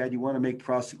 which is bad, you want to make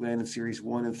prostaglandin series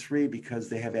 1 and 3 because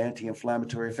they have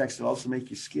anti-inflammatory effects. They'll also make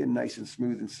your skin nice and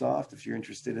smooth and soft if you're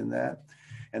interested in that.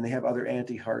 And they have other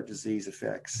anti-heart disease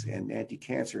effects and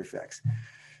anti-cancer effects.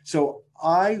 So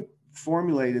I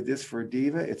formulated this for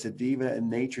Adëeva. It's Adëeva and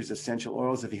Nature's Essential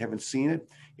Oils. If you haven't seen it,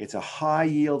 it's a high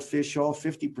yield fish oil.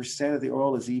 50% of the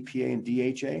oil is EPA and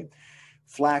DHA.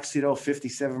 Flaxseed oil,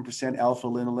 57% alpha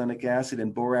linolenic acid,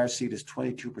 and borage seed is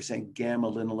 22% gamma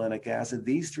linolenic acid.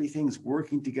 These three things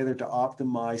working together to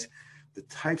optimize the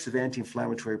types of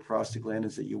anti-inflammatory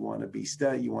prostaglandins that you want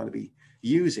to be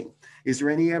using. Is there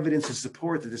any evidence to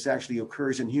support that this actually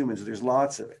occurs in humans? There's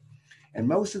lots of it. And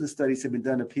most of the studies have been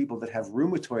done to people that have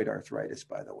rheumatoid arthritis,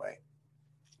 by the way,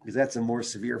 because that's a more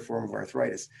severe form of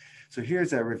arthritis. So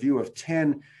here's a review of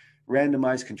 10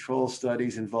 randomized control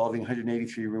studies involving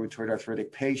 183 rheumatoid arthritic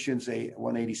patients.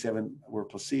 187 were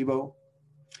placebo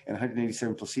and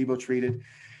 187 placebo treated.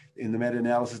 In the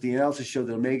meta-analysis, the analysis showed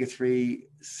that omega-3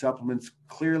 supplements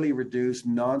clearly reduced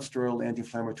non-steroidal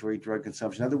anti-inflammatory drug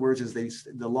consumption. In other words,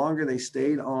 the longer they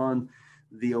stayed on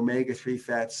the omega-3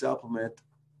 fat supplement,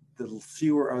 the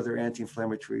fewer other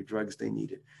anti-inflammatory drugs they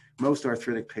needed. Most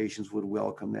arthritic patients would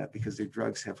welcome that because their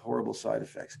drugs have horrible side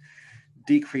effects.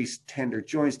 Decreased tender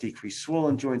joints, decreased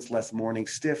swollen joints, less morning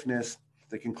stiffness.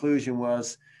 The conclusion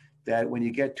was that when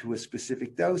you get to a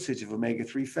specific dosage of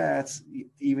omega-3 fats,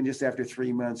 even just after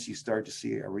 3 months, you start to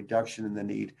see a reduction in the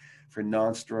need for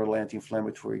non-steroidal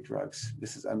anti-inflammatory drugs.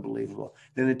 This is unbelievable.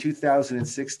 Then in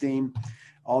 2016,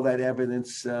 all that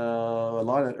evidence, a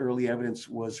lot of that early evidence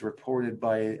was reported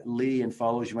by Lee and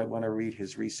follows. You might want to read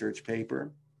his research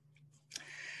paper.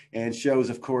 And shows,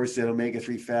 of course, that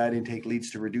omega-3 fat intake leads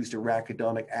to reduced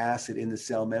arachidonic acid in the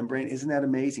cell membrane. Isn't that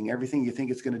amazing? Everything you think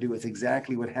it's going to do is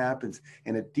exactly what happens.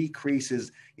 And it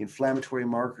decreases inflammatory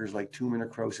markers like tumor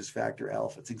necrosis factor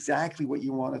alpha. It's exactly what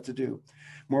you want it to do.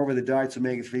 Moreover, the diet's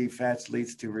omega-3 fats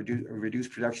leads to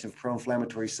reduced production of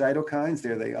pro-inflammatory cytokines.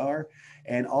 There they are.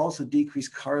 And also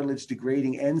decreased cartilage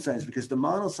degrading enzymes, because the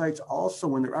monocytes also,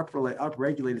 when they're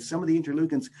upregulated, some of the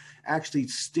interleukins actually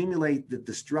stimulate the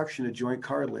destruction of joint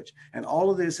cartilage. And all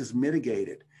of this is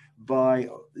mitigated by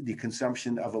the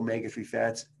consumption of omega-3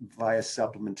 fats via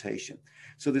supplementation.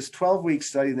 So this 12-week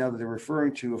study now that they're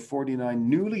referring to of 49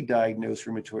 newly diagnosed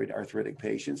rheumatoid arthritic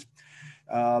patients,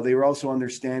 they were also on their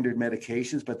standard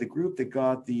medications, but the group that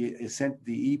got the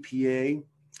EPA,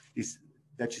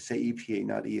 that should say EPA,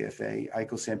 not EFA,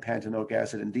 eicosapentaenoic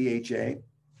acid and DHA.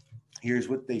 Here's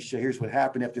what they show. Here's what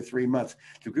happened after 3 months.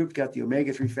 The group got the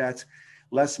omega-3 fats,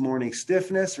 less morning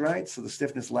stiffness, right? So the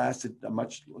stiffness lasted a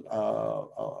much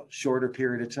shorter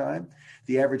period of time.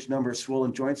 The average number of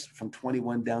swollen joints from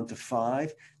 21 down to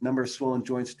 5. Number of swollen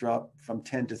joints dropped from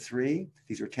 10 to 3.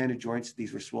 These were tender joints.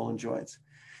 These were swollen joints.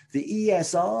 The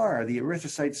ESR, the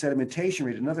erythrocyte sedimentation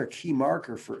rate, another key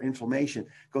marker for inflammation,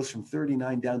 goes from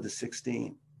 39 down to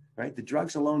 16, right? The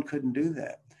drugs alone couldn't do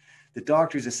that. The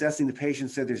doctors assessing the patient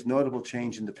said there's notable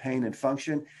change in the pain and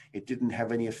function. It didn't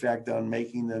have any effect on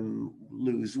making them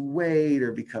lose weight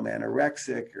or become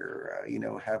anorexic or,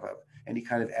 have any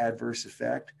kind of adverse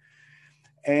effect.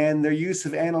 And their use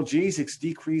of analgesics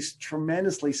decreased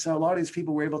tremendously. So a lot of these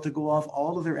people were able to go off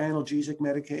all of their analgesic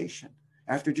medication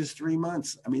after just 3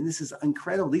 months. I mean, this is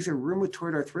incredible. These are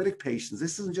rheumatoid arthritic patients.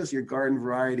 This isn't just your garden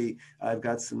variety, I've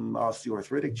got some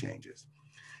osteoarthritic changes.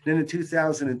 Then in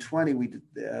 2020, we did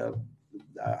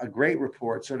a great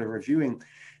report sort of reviewing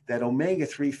that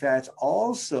omega-3 fats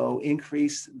also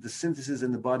increase the synthesis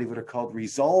in the body of what are called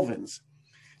resolvins.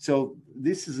 So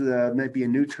this is might be a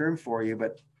new term for you,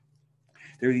 but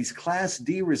there are these class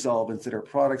D resolvins that are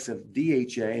products of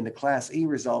DHA, and the class E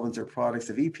resolvins are products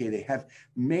of EPA. They have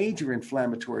major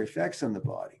inflammatory effects on the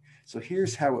body. So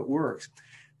here's how it works.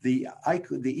 The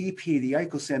EPA, the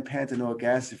eicosapentaenoic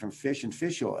acid from fish and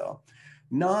fish oil,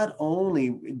 not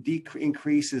only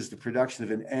increases the production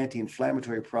of an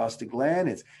anti-inflammatory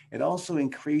prostaglandins, it also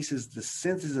increases the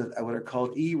synthesis of what are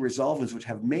called E resolvins, which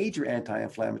have major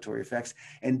anti-inflammatory effects.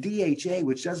 And DHA,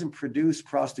 which doesn't produce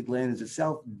prostaglandins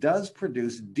itself, does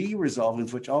produce D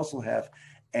resolvins, which also have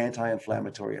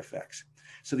anti-inflammatory effects.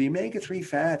 So the omega-3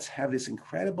 fats have this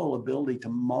incredible ability to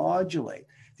modulate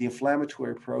the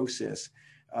inflammatory process,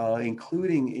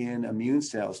 including in immune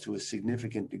cells to a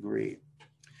significant degree.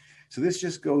 So this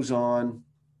just goes on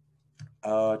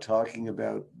talking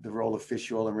about the role of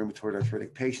fish oil in rheumatoid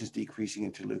arthritic patients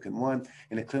decreasing interleukin-1.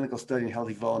 In a clinical study in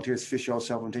healthy volunteers, fish oil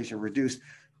supplementation reduced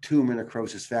tumor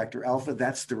necrosis factor alpha.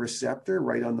 That's the receptor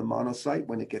right on the monocyte.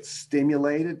 When it gets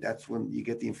stimulated, that's when you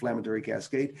get the inflammatory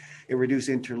cascade. It reduced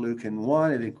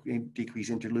interleukin-1, it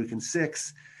decreased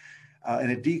interleukin-6.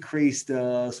 and it decreased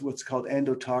what's called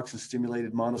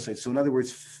endotoxin-stimulated monocytes. So in other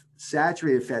words,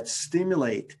 saturated fats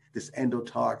stimulate this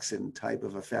endotoxin type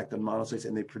of effect on monocytes,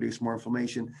 and they produce more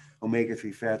inflammation.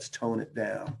 Omega-3 fats tone it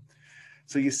down.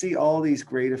 So you see all these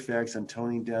great effects on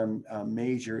toning down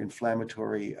major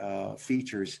inflammatory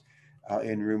features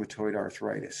in rheumatoid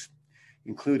arthritis,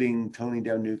 including toning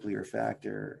down nuclear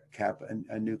factor,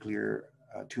 nuclear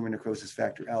tumor necrosis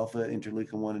factor alpha,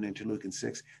 interleukin-1 and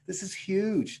interleukin-6. This is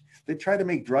huge. They try to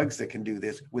make drugs that can do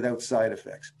this without side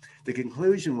effects. The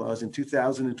conclusion was in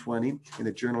 2020 in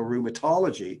the journal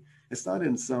Rheumatology. It's not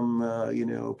in some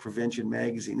prevention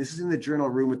magazine. This is in the journal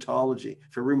Rheumatology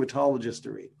for rheumatologists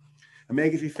to read.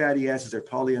 Omega-3 fatty acids are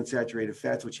polyunsaturated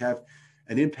fats which have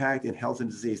an impact in health and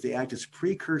disease. They act as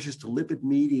precursors to lipid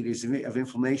mediators of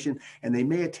inflammation, and they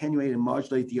may attenuate and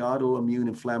modulate the autoimmune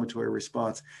inflammatory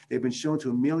response. They've been shown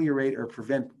to ameliorate or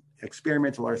prevent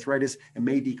experimental arthritis and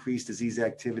may decrease disease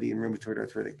activity in rheumatoid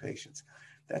arthritic patients.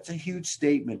 That's a huge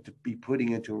statement to be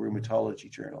putting into a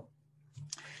rheumatology journal.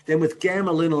 Then with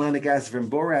gamma-linolenic acid from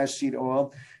borage seed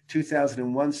oil,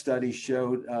 2001 study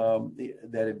showed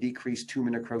that it decreased tumor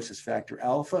necrosis factor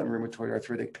alpha in rheumatoid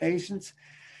arthritic patients.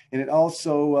 And it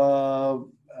also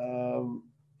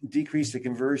decreased the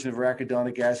conversion of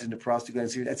arachidonic acid into prostaglandin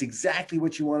series. That's exactly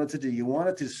what you wanted to do. You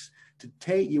wanted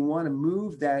you want to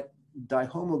move that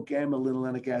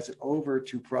dihomogamma-linolenic acid over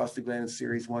to prostaglandin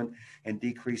series 1 and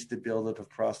decrease the buildup of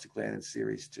prostaglandin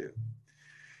series 2.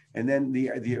 And then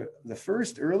the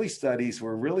first early studies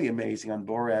were really amazing on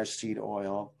borage seed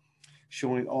oil,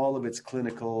 showing all of its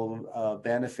clinical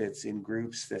benefits in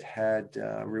groups that had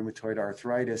rheumatoid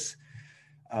arthritis,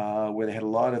 where they had a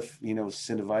lot of,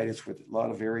 synovitis with a lot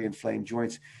of very inflamed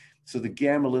joints. So the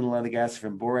gamma-linolenic acid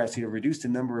from borage seed reduced the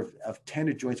number of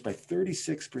tender joints by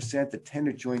 36%, the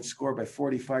tender joint score by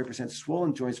 45%,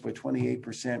 swollen joints by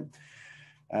 28%,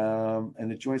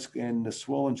 and the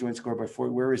swollen joint score by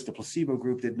 40%, whereas the placebo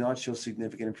group did not show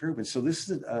significant improvement. So this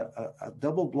is a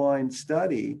double-blind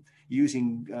study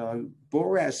using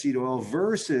borage seed oil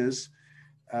versus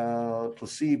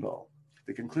placebo.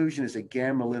 The conclusion is that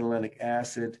gamma-linolenic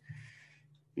acid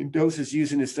in doses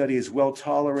used in the study is well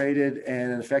tolerated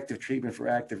and an effective treatment for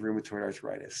active rheumatoid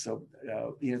arthritis. So,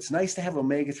 it's nice to have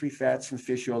omega-3 fats from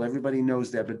fish oil. Everybody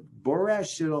knows that, but borage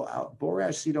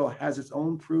seed oil has its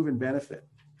own proven benefit.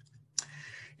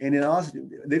 And it also,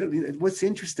 what's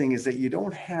interesting is that you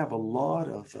don't have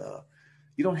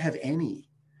any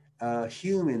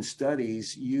human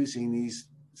studies using these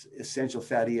essential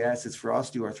fatty acids for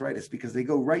osteoarthritis, because they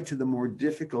go right to the more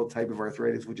difficult type of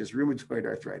arthritis, which is rheumatoid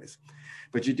arthritis.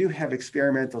 But you do have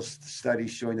experimental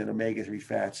studies showing that omega-3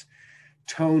 fats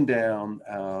tone down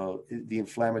the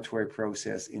inflammatory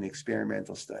process in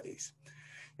experimental studies.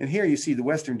 And here you see the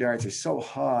Western diets are so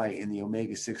high in the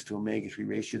omega-6 to omega-3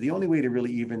 ratio. The only way to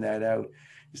really even that out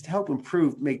is to help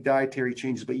make dietary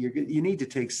changes, but you need to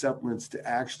take supplements to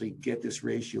actually get this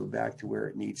ratio back to where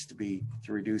it needs to be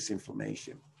to reduce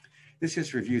inflammation. This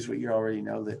just reviews what you already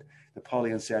know, that the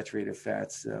polyunsaturated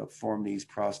fats form these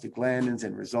prostaglandins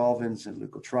and resolvins and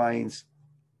leukotrienes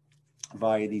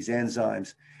via these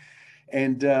enzymes.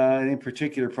 And in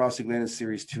particular, prostaglandin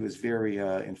series 2 is very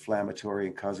inflammatory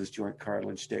and causes joint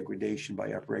cartilage degradation by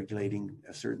upregulating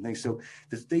certain things. So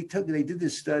they did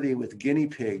this study with guinea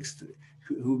pigs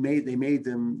they made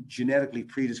them genetically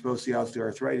predisposed to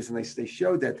osteoarthritis, and they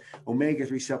showed that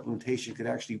omega-3 supplementation could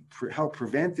actually help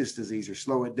prevent this disease or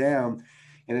slow it down,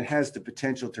 and it has the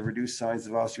potential to reduce signs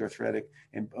of osteoarthritic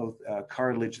in both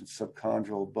cartilage and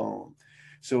subchondral bone.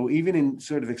 So even in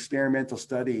sort of experimental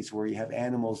studies where you have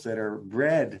animals that are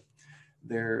bred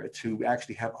there to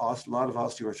actually have a lot of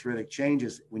osteoarthritic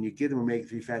changes, when you give them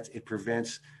omega-3 fats, it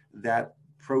prevents that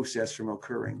process from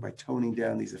occurring by toning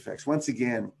down these effects. Once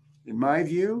again, in my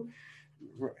view,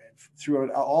 throughout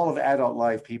all of adult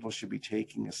life, people should be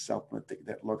taking a supplement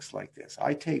that looks like this.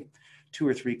 I take 2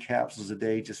 or 3 capsules a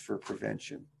day just for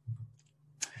prevention.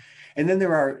 And then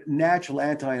there are natural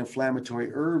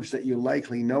anti-inflammatory herbs that you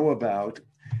likely know about,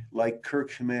 like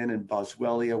curcumin and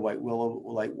boswellia, white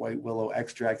willow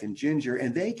extract, and ginger,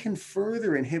 and they can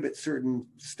further inhibit certain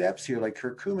steps here. Like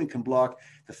curcumin can block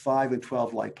the 5 and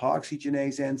 12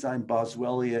 lipoxygenase enzyme.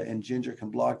 Boswellia and ginger can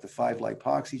block the 5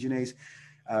 lipoxygenase.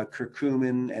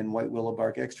 Curcumin and white willow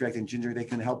bark extract and ginger, they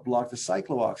can help block the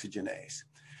cyclooxygenase.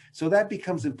 So that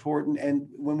becomes important. And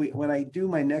when I do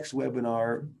my next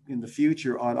webinar in the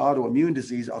future on autoimmune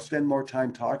disease, I'll spend more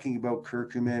time talking about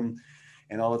curcumin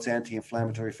and all its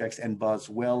anti-inflammatory effects, and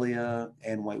boswellia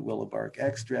and white willow bark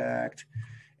extract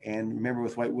And remember,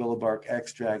 with white willow bark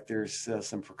extract, there's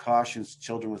some precautions.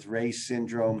 Children with Ray's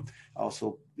syndrome,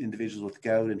 also individuals with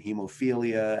gout and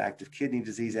hemophilia, active kidney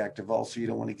disease, active ulcer. You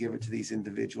don't want to give it to these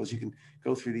individuals. You can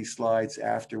go through these slides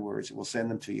afterwards. We'll send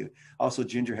them to you. Also,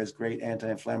 ginger has great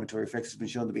anti-inflammatory effects. It's been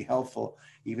shown to be helpful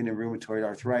even in rheumatoid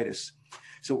arthritis.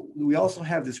 So we also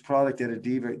have this product at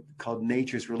Adëeva called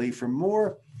Nature's Relief for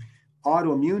more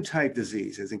autoimmune type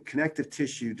diseases and connective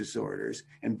tissue disorders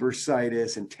and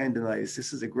bursitis and tendonitis.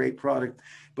 This is a great product.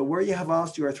 But where you have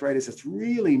osteoarthritis, it's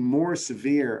really more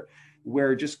severe,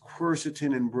 where just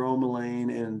quercetin and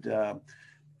bromelain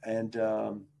and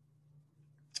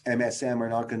MSM are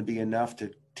not going to be enough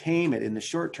to tame it. In the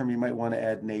short term, you might want to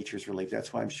add Nature's Relief.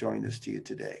 That's why I'm showing this to you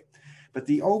today. But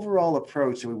the overall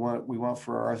approach that we want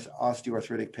for our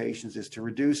osteoarthritic patients is to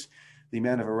reduce the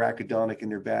amount of arachidonic in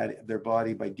their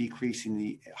body by decreasing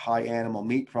the high animal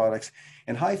meat products.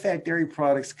 And high-fat dairy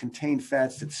products contain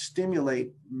fats that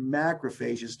stimulate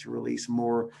macrophages to release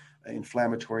more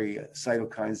inflammatory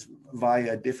cytokines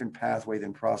via a different pathway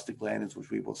than prostaglandins, which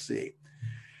we will see.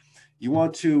 You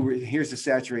want to, here's the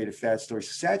saturated fat story.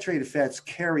 So saturated fats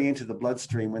carry into the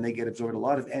bloodstream when they get absorbed a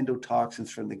lot of endotoxins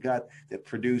from the gut that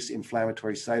produce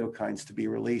inflammatory cytokines to be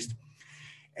released.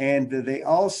 And they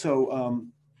also,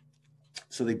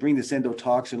 so they bring this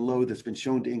endotoxin load that's been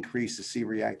shown to increase the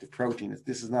C-reactive protein.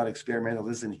 This is not experimental,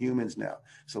 this is in humans now.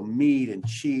 So meat and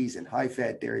cheese and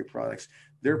high-fat dairy products,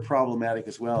 they're problematic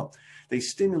as well. They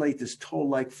stimulate this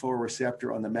toll-like 4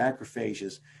 receptor on the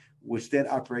macrophages, which then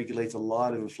upregulates a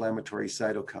lot of inflammatory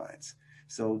cytokines.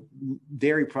 So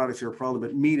dairy products are a problem,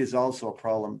 but meat is also a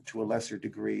problem to a lesser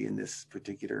degree in this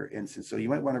particular instance. So you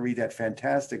might want to read that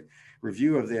fantastic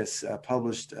review of this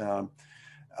published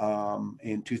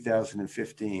in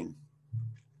 2015.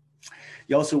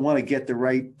 You also want to get the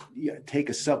right, take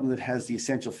a supplement that has the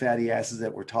essential fatty acids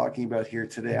that we're talking about here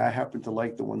today. I happen to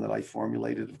like the one that I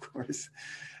formulated, of course,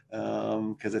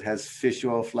 because it has fish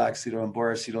oil, flaxseed oil, and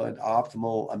borax oil at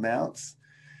optimal amounts.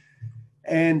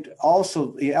 And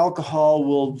also, the alcohol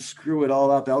will screw it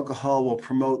all up. Alcohol will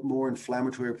promote more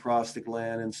inflammatory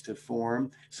prostaglandins to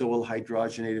form, so will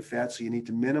hydrogenated fat. So you need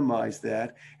to minimize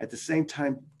that. At the same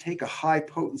time, take a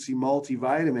high-potency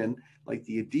multivitamin like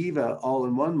the Adëeva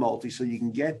all-in-one multi, so you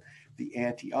can get the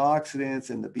antioxidants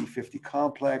and the B50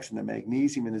 complex and the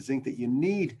magnesium and the zinc that you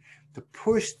need to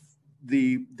push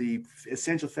the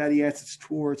essential fatty acids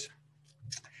towards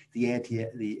the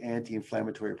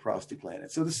anti-inflammatory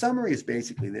prostaglandins. So the summary is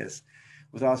basically this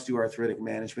with osteoarthritic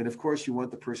management. Of course, you want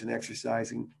the person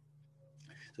exercising.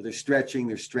 So they're stretching,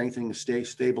 they're strengthening,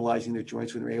 stabilizing their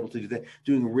joints when they're able to do that,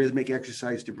 doing rhythmic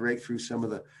exercise to break through some of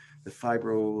the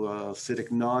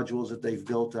fibrocytic nodules that they've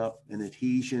built up and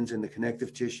adhesions in the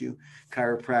connective tissue.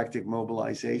 Chiropractic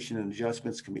mobilization and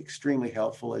adjustments can be extremely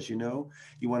helpful, as you know.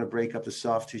 You want to break up the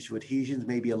soft tissue adhesions,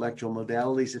 maybe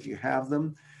electromodalities if you have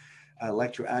them.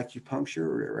 Electroacupuncture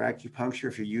or acupuncture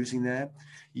if you're using that.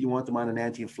 You want them on an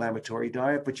anti-inflammatory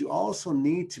diet, but you also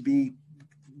need to be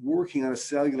working on a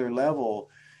cellular level,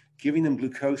 giving them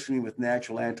glucosamine with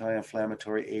natural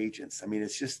anti-inflammatory agents. I mean,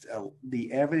 it's just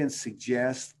the evidence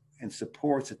suggests and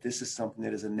supports that this is something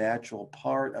that is a natural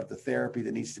part of the therapy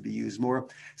that needs to be used more.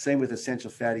 Same with essential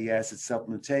fatty acid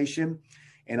supplementation,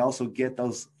 and also get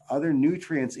those other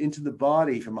nutrients into the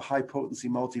body from a high potency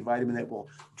multivitamin that will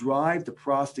drive the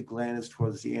prostaglandins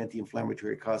towards the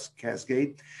anti-inflammatory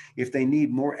cascade. If they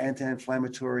need more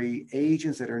anti-inflammatory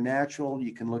agents that are natural,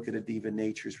 you can look at Adëeva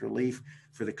Nature's Relief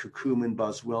for the curcumin,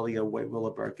 boswellia, white willow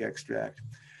bark extract,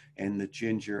 and the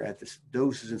ginger at the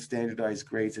doses and standardized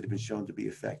grades that have been shown to be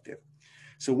effective.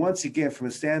 So once again, from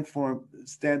a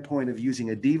standpoint of using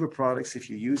Adëeva products, if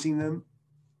you're using them,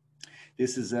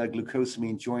 this is a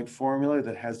glucosamine joint formula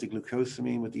that has the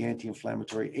glucosamine with the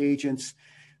anti-inflammatory agents.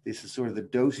 This is sort of the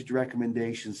dosage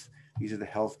recommendations. These are the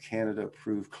Health Canada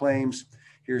approved claims.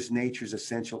 Here's Nature's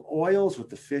essential oils with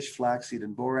the fish, flaxseed,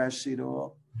 and borax seed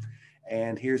oil.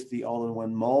 And here's the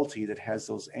all-in-one multi that has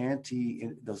those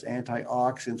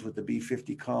antioxidants with the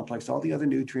B50 complex, all the other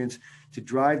nutrients to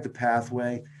drive the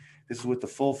pathway. This is what the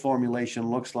full formulation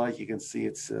looks like. You can see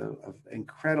it's an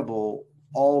incredible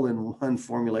all-in-one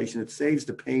formulation. It saves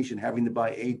the patient having to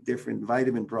buy 8 different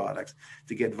vitamin products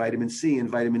to get vitamin C and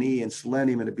vitamin E and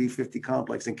selenium and a B50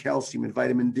 complex and calcium and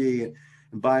vitamin D and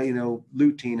buy,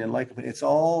 lutein and lycopene. It's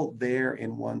all there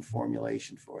in one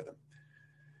formulation for them.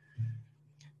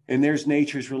 And there's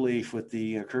Nature's Relief with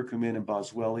the curcumin and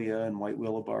boswellia and white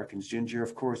willow bark and ginger.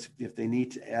 Of course, if they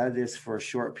need to add this for a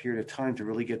short period of time to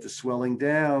really get the swelling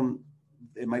down,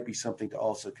 it might be something to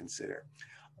also consider.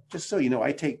 Just so you know,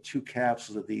 I take 2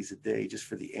 capsules of these a day just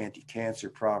for the anti-cancer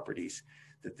properties.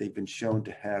 that they've been shown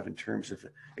to have in terms of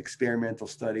experimental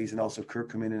studies and also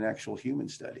curcumin in actual human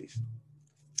studies.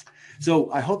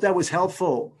 So I hope that was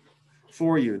helpful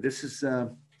for you. This is,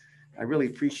 I really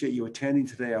appreciate you attending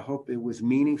today. I hope it was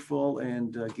meaningful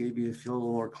and gave you a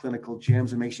little more clinical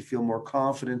gems and makes you feel more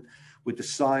confident with the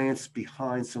science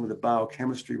behind some of the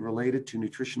biochemistry related to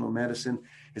nutritional medicine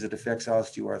as it affects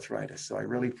osteoarthritis. So I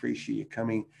really appreciate you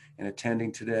coming and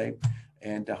attending today,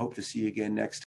 and I hope to see you again next time.